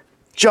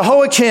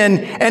 Jehoiachin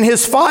and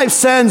his 5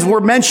 sons were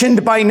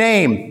mentioned by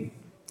name.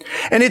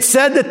 And it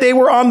said that they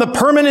were on the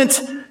permanent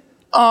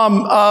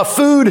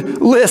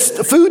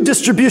food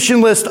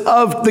distribution list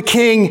of the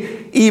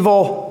king,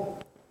 evil,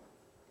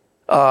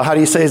 how do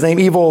you say his name?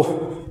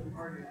 Evil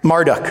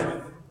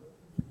Marduk.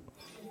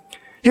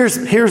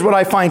 Here's what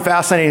I find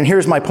fascinating.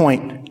 Here's my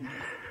point.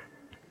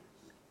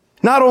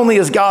 Not only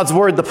is God's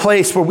word the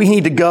place where we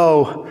need to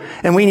go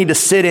and we need to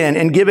sit in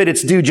and give it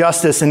its due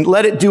justice and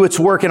let it do its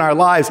work in our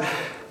lives,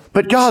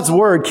 but God's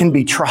word can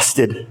be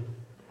trusted.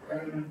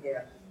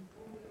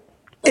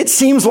 It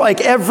seems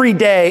like every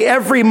day,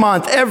 every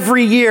month,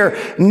 every year,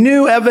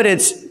 new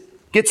evidence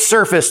gets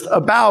surfaced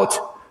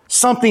about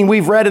something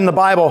we've read in the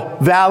Bible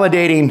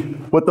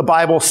validating what the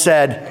Bible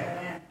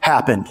said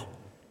happened.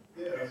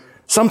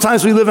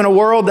 Sometimes we live in a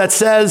world that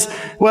says,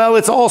 well,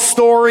 it's all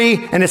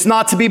story and it's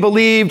not to be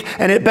believed,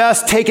 and at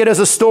best take it as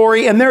a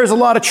story. And there is a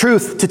lot of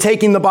truth to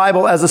taking the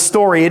Bible as a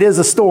story. It is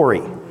a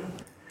story.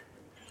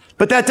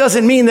 But that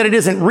doesn't mean that it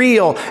isn't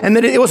real and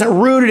that it wasn't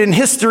rooted in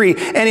history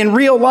and in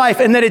real life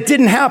and that it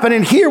didn't happen.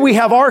 And here we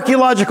have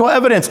archaeological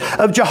evidence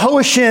of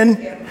Jehoiachin,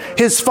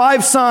 his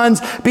 5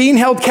 sons, being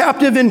held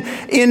captive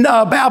in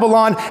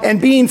Babylon and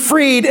being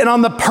freed and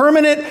on the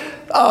permanent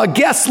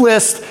guest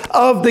list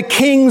of the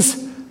king's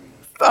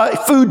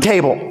food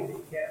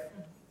table.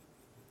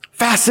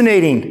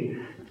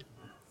 Fascinating.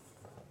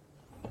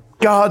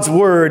 God's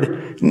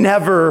word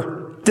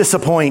never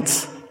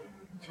disappoints.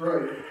 That's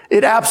right.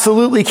 It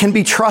absolutely can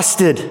be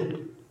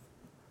trusted.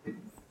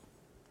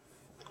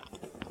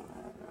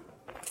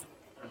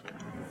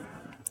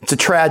 It's a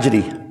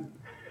tragedy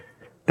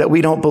that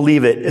we don't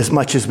believe it as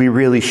much as we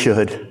really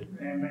should.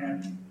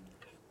 Amen.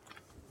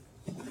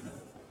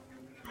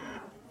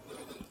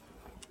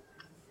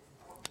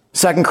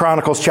 Second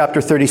Chronicles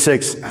chapter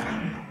 36.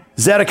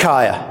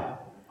 Zedekiah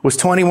was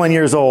 21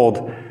 years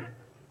old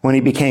when he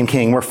became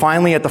king. We're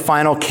finally at the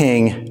final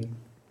king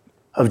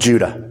of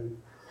Judah.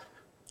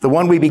 The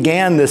one we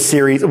began this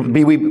series, the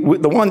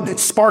one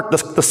that sparked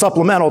the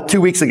supplemental 2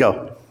 weeks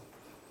ago.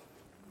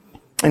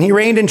 And he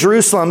reigned in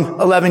Jerusalem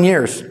 11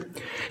 years.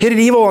 He did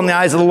evil in the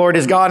eyes of the Lord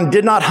his God and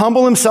did not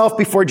humble himself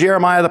before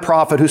Jeremiah the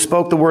prophet, who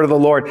spoke the word of the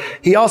Lord.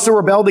 He also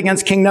rebelled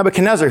against King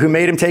Nebuchadnezzar, who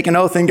made him take an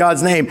oath in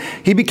God's name.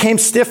 He became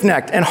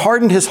stiff-necked and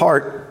hardened his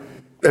heart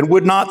and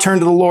would not turn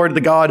to the Lord, the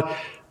God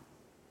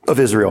of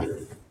Israel.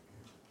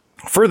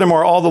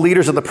 Furthermore, all the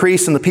leaders of the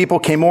priests and the people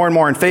came more and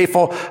more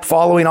unfaithful,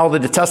 following all the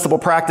detestable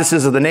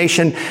practices of the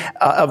nations,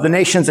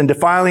 and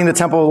defiling the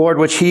temple of the Lord,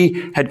 which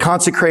he had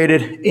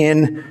consecrated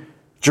in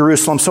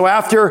Jerusalem. So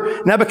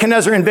after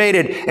Nebuchadnezzar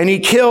invaded and he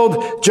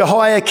killed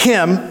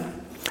Jehoiakim,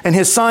 and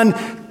his son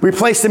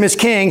replaced him as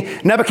king,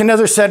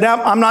 Nebuchadnezzar said, no,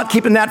 I'm not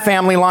keeping that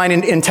family line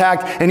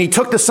intact. And he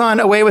took the son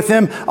away with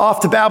him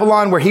off to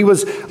Babylon, where he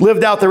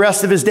lived out the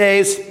rest of his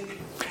days.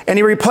 And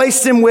he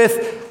replaced him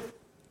with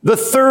the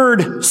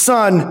 3rd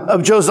son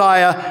of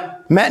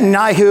Josiah,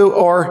 Mattaniah,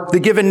 or the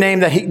given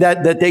name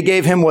that they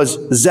gave him was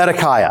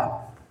Zedekiah.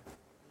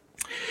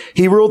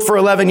 He ruled for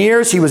 11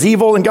 years. He was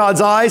evil in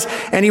God's eyes,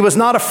 and he was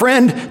not a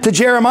friend to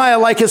Jeremiah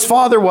like his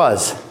father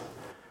was.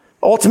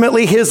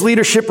 Ultimately, his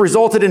leadership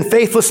resulted in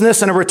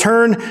faithlessness and a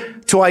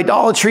return to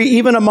idolatry,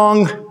 even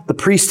among the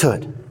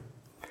priesthood.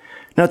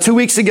 Now, 2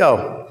 weeks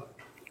ago,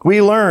 we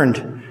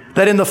learned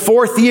that in the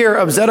 4th year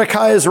of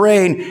Zedekiah's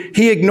reign,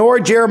 he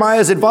ignored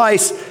Jeremiah's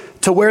advice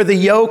to wear the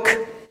yoke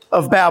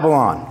of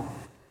Babylon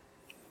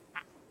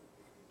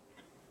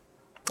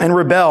and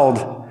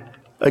rebelled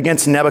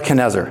against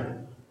Nebuchadnezzar,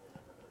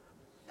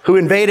 who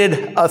invaded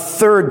a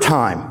 3rd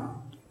time.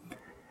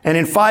 And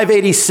in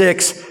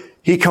 586,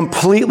 he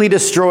completely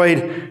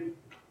destroyed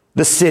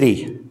the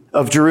city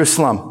of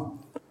Jerusalem.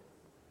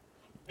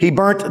 He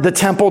burnt the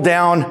temple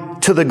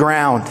down to the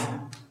ground.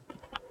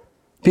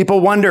 People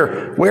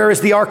wonder, where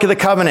is the Ark of the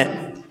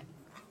Covenant?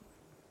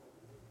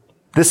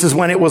 This is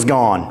when it was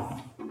gone.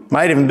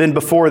 Might have even been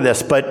before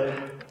this, but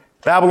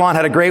Babylon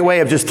had a great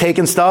way of just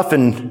taking stuff,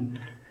 and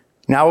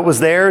now it was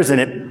theirs,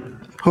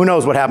 and who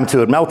knows what happened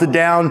to it? Melted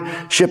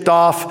down, shipped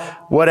off,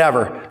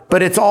 whatever.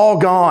 But it's all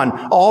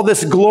gone. All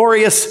this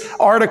glorious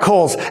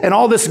articles and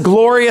all this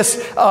glorious,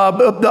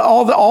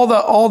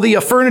 all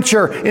the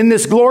furniture in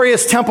this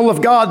glorious temple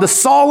of God, the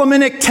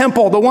Solomonic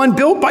temple, the one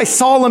built by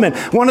Solomon,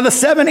 one of the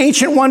 7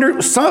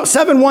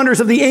 wonders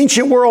of the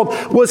ancient world,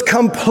 was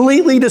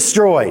completely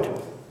destroyed.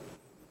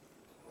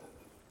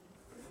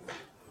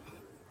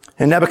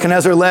 And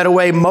Nebuchadnezzar led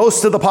away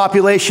most of the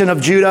population of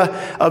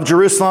Judah, of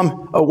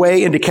Jerusalem,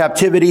 away into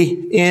captivity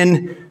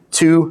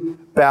into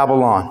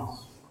Babylon.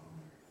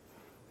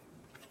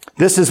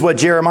 This is what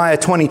Jeremiah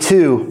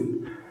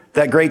 22,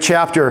 that great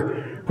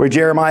chapter where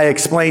Jeremiah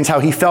explains how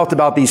he felt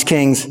about these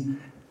kings.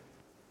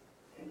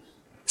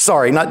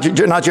 Sorry, not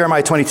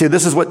Jeremiah 22.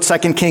 This is what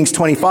 2 Kings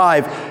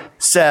 25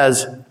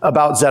 says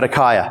about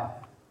Zedekiah.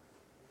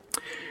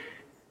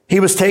 He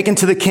was taken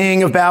to the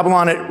king of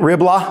Babylon at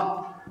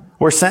Riblah,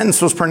 where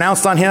sentence was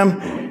pronounced on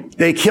him.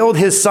 They killed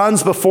his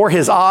sons before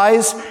his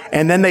eyes,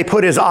 and then they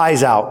put his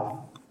eyes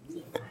out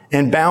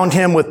and bound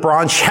him with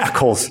bronze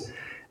shackles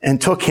and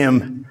took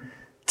him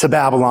to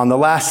Babylon. The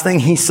last thing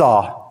he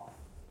saw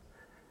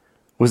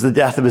was the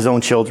death of his own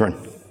children.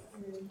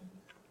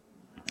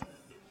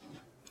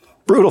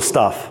 Brutal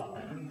stuff.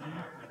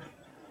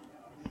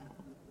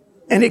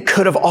 And it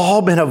could have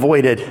all been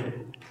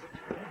avoided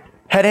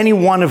had any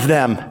one of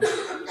them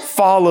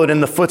followed in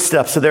the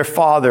footsteps of their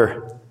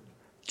father,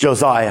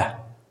 Josiah.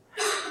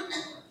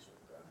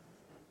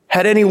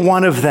 Had any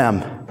one of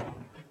them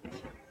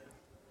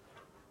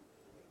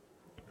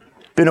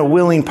been a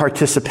willing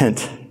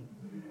participant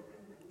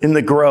in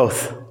the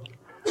growth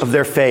of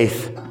their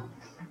faith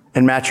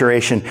and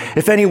maturation.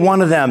 If any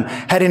one of them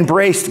had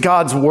embraced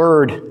God's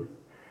word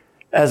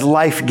as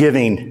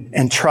life-giving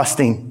and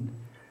trusting,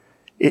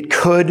 it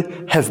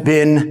could have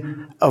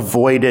been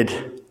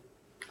avoided.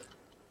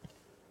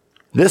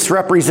 This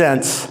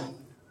represents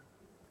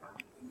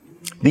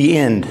the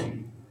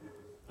end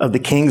of the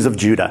kings of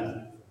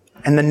Judah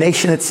and the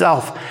nation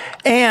itself,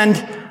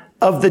 and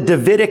of the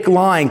Davidic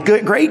line.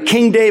 Great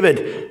King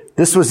David,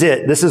 this was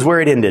it. This is where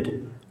it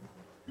ended,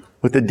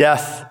 with the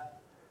death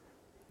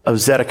of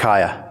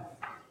Zedekiah.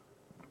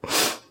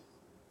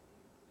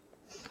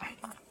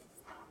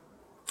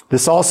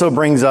 This also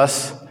brings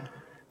us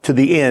to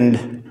the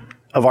end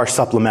of our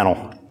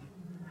supplemental.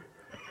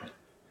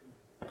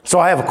 So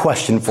I have a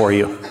question for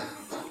you.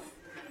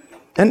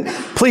 And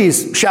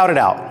please shout it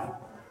out.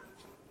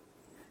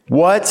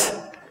 What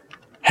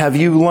have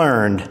you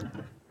learned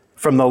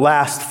from the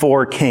last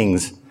 4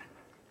 kings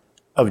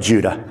of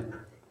Judah?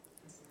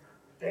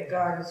 That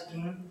God is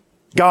king.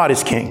 God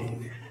is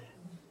king.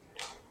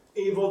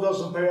 Evil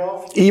doesn't pay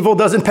off. Evil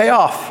doesn't pay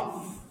off.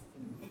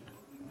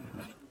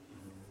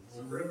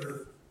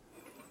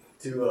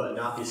 To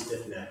not be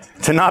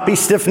stiff-necked. To not be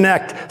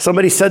stiff-necked.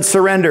 Somebody said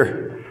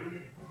surrender.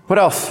 What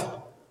else?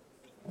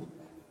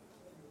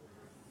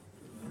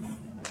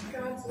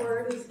 God's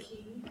word is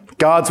key.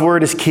 God's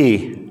word is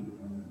key.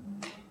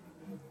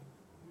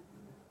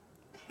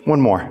 One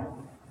more.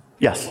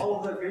 Yes.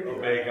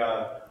 Obey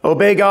God.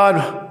 Obey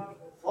God.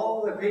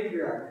 Follow the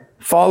patriarch.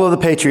 Follow the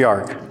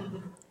patriarch.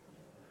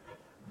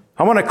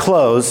 I want to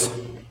close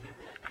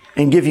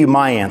and give you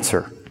my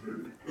answer.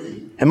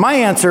 And my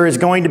answer is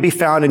going to be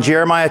found in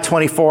Jeremiah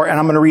 24, and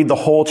I'm going to read the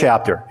whole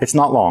chapter. It's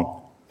not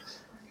long.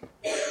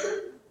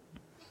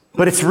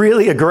 But it's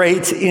really a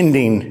great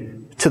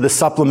ending to the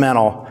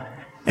supplemental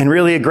and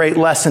really a great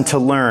lesson to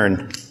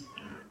learn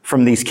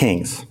from these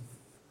kings.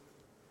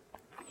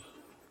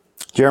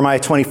 Jeremiah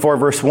 24,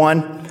 verse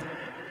 1.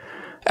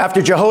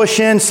 After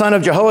Jehoiachin, son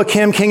of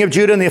Jehoiakim, king of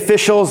Judah, and the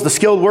officials, the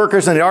skilled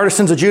workers, and the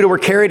artisans of Judah were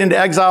carried into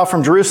exile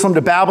from Jerusalem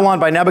to Babylon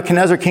by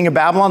Nebuchadnezzar, king of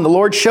Babylon, the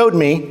Lord showed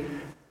me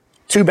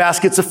 2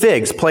 baskets of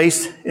figs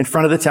placed in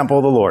front of the temple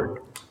of the Lord.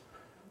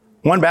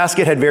 One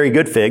basket had very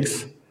good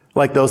figs,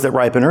 like those that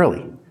ripen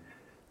early.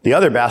 The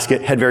other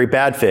basket had very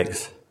bad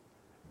figs,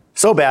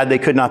 so bad they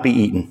could not be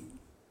eaten.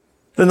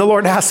 Then the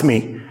Lord asked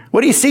me,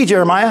 "What do you see,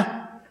 Jeremiah?"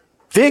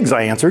 "Figs,"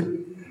 I answered.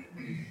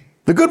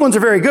 "The good ones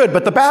are very good,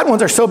 but the bad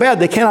ones are so bad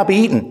they cannot be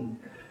eaten."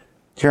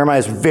 Jeremiah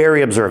is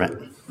very observant.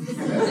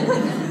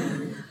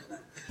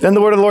 Then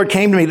the word of the Lord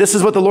came to me. "This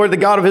is what the Lord, the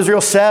God of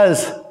Israel,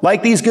 says.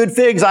 Like these good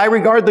figs, I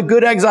regard the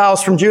good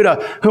exiles from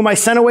Judah, whom I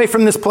sent away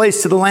from this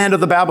place to the land of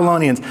the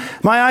Babylonians.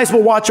 My eyes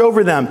will watch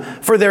over them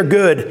for their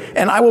good,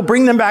 and I will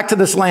bring them back to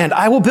this land.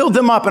 I will build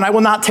them up, and I will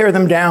not tear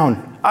them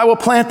down. I will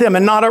plant them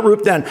and not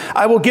uproot them.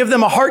 I will give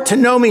them a heart to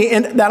know me,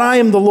 and that I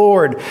am the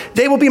Lord.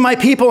 They will be my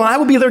people, and I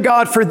will be their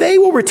God, for they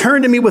will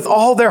return to me with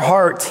all their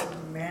heart."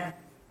 Amen.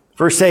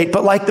 Verse 8,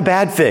 "But like the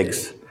bad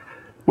figs,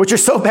 which are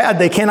so bad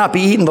they cannot be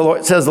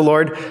eaten, says the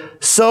Lord,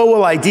 so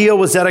will I deal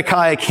with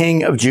Zedekiah,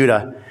 king of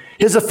Judah.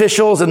 His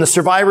officials and the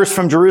survivors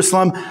from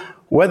Jerusalem,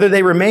 whether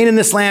they remain in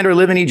this land or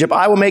live in Egypt,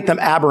 I will make them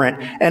aberrant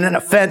and an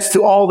offense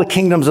to all the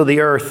kingdoms of the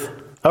earth,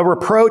 a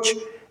reproach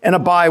and a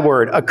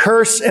byword, a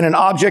curse and an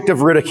object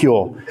of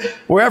ridicule.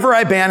 Wherever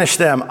I banish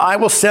them, I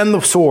will send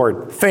the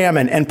sword,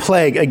 famine, and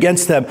plague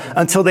against them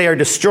until they are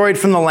destroyed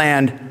from the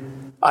land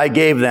I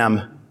gave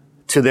them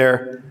to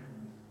their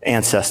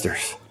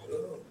ancestors."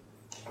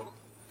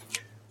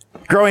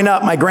 Growing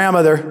up, my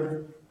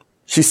grandmother,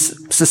 she's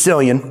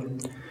Sicilian,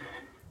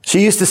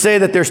 she used to say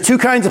that there's 2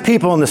 kinds of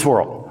people in this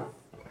world: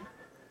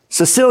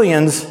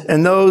 Sicilians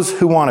and those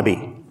who want to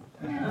be.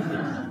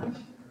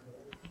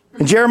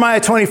 In Jeremiah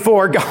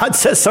 24, God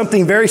says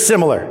something very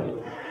similar.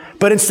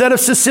 But instead of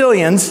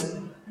Sicilians,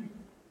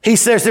 he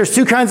says there's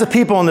 2 kinds of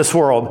people in this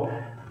world: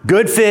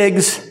 good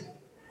figs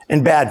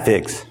and bad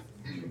figs.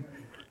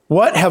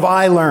 What have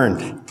I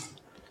learned?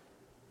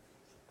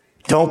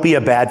 Don't be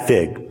a bad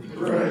fig.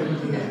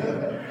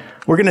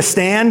 We're going to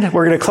stand.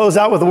 We're going to close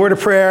out with a word of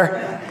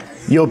prayer.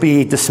 You'll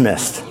be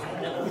dismissed.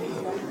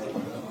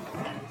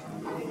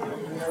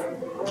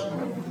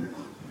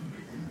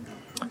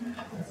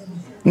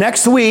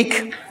 Next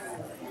week,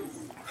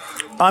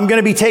 I'm going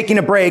to be taking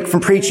a break from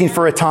preaching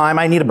for a time.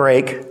 I need a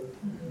break.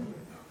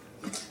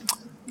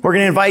 We're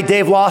going to invite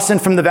Dave Lawson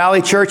from the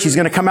Valley Church. He's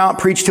going to come out and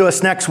preach to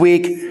us next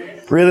week.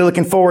 Really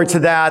looking forward to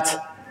that.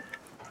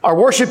 Our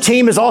worship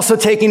team is also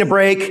taking a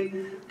break.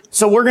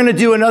 So we're going to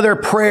do another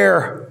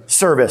prayer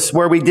service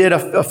where we did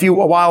a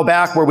while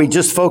back where we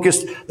just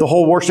focused the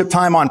whole worship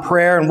time on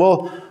prayer, and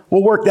we'll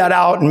work that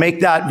out and make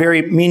that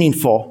very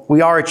meaningful.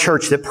 We are a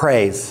church that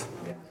prays.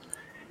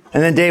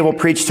 And then Dave will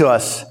preach to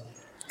us.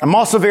 I'm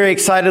also very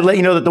excited to let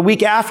you know that the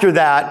week after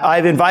that,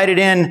 I've invited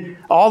in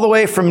all the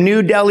way from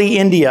New Delhi,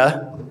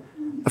 India,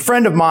 a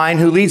friend of mine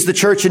who leads the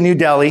church in New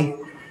Delhi.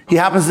 He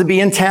happens to be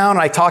in town.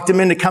 I talked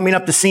him into coming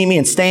up to see me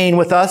and staying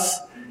with us.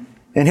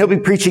 And he'll be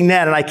preaching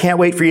then, and I can't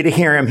wait for you to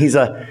hear him. He's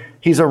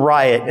a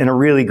riot and a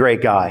really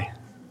great guy.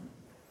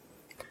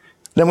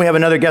 Then we have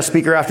another guest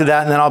speaker after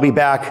that, and then I'll be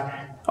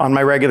back on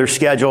my regular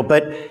schedule.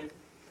 But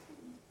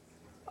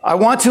I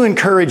want to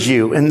encourage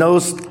you in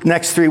those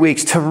next 3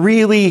 weeks to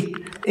really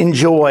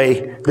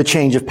enjoy the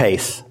change of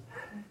pace.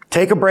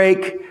 Take a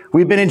break.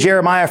 We've been in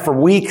Jeremiah for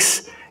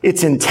weeks.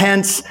 It's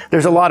intense.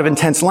 There's a lot of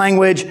intense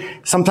language.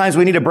 Sometimes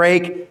we need a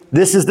break.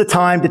 This is the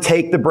time to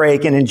take the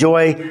break and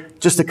enjoy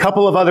just a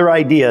couple of other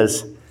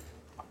ideas.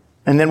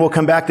 And then we'll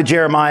come back to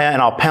Jeremiah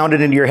and I'll pound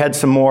it into your head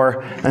some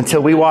more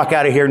until we walk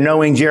out of here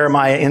knowing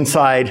Jeremiah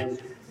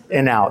inside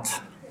and out.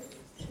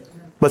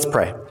 Let's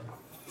pray.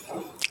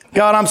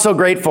 God, I'm so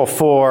grateful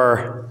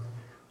for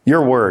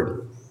your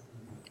word.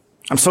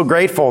 I'm so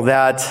grateful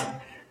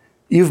that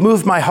you've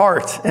moved my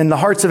heart and the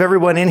hearts of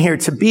everyone in here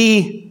to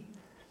be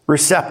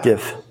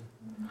receptive,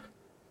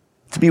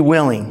 to be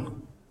willing.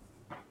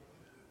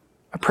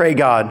 I pray,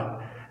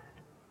 God,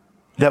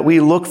 that we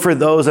look for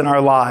those in our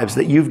lives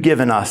that you've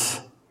given us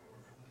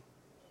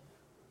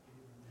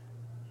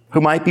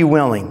who might be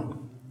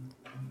willing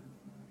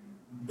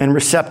and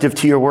receptive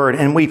to your word,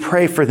 and we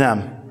pray for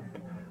them.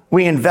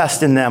 We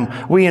invest in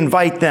them. We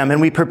invite them,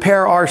 and we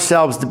prepare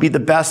ourselves to be the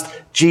best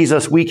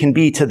Jesus we can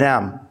be to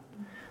them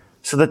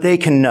so that they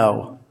can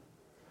know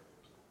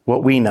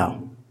what we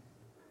know.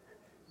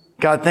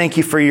 God, thank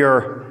you for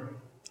your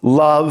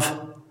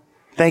love.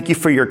 Thank you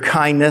for your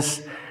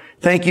kindness.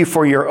 Thank you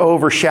for your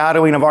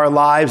overshadowing of our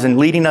lives and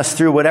leading us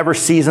through whatever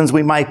seasons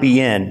we might be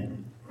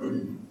in.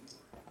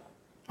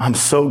 I'm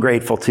so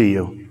grateful to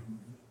you.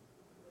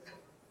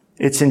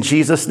 It's in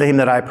Jesus' name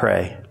that I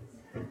pray.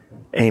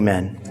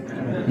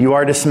 Amen. You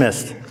are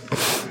dismissed.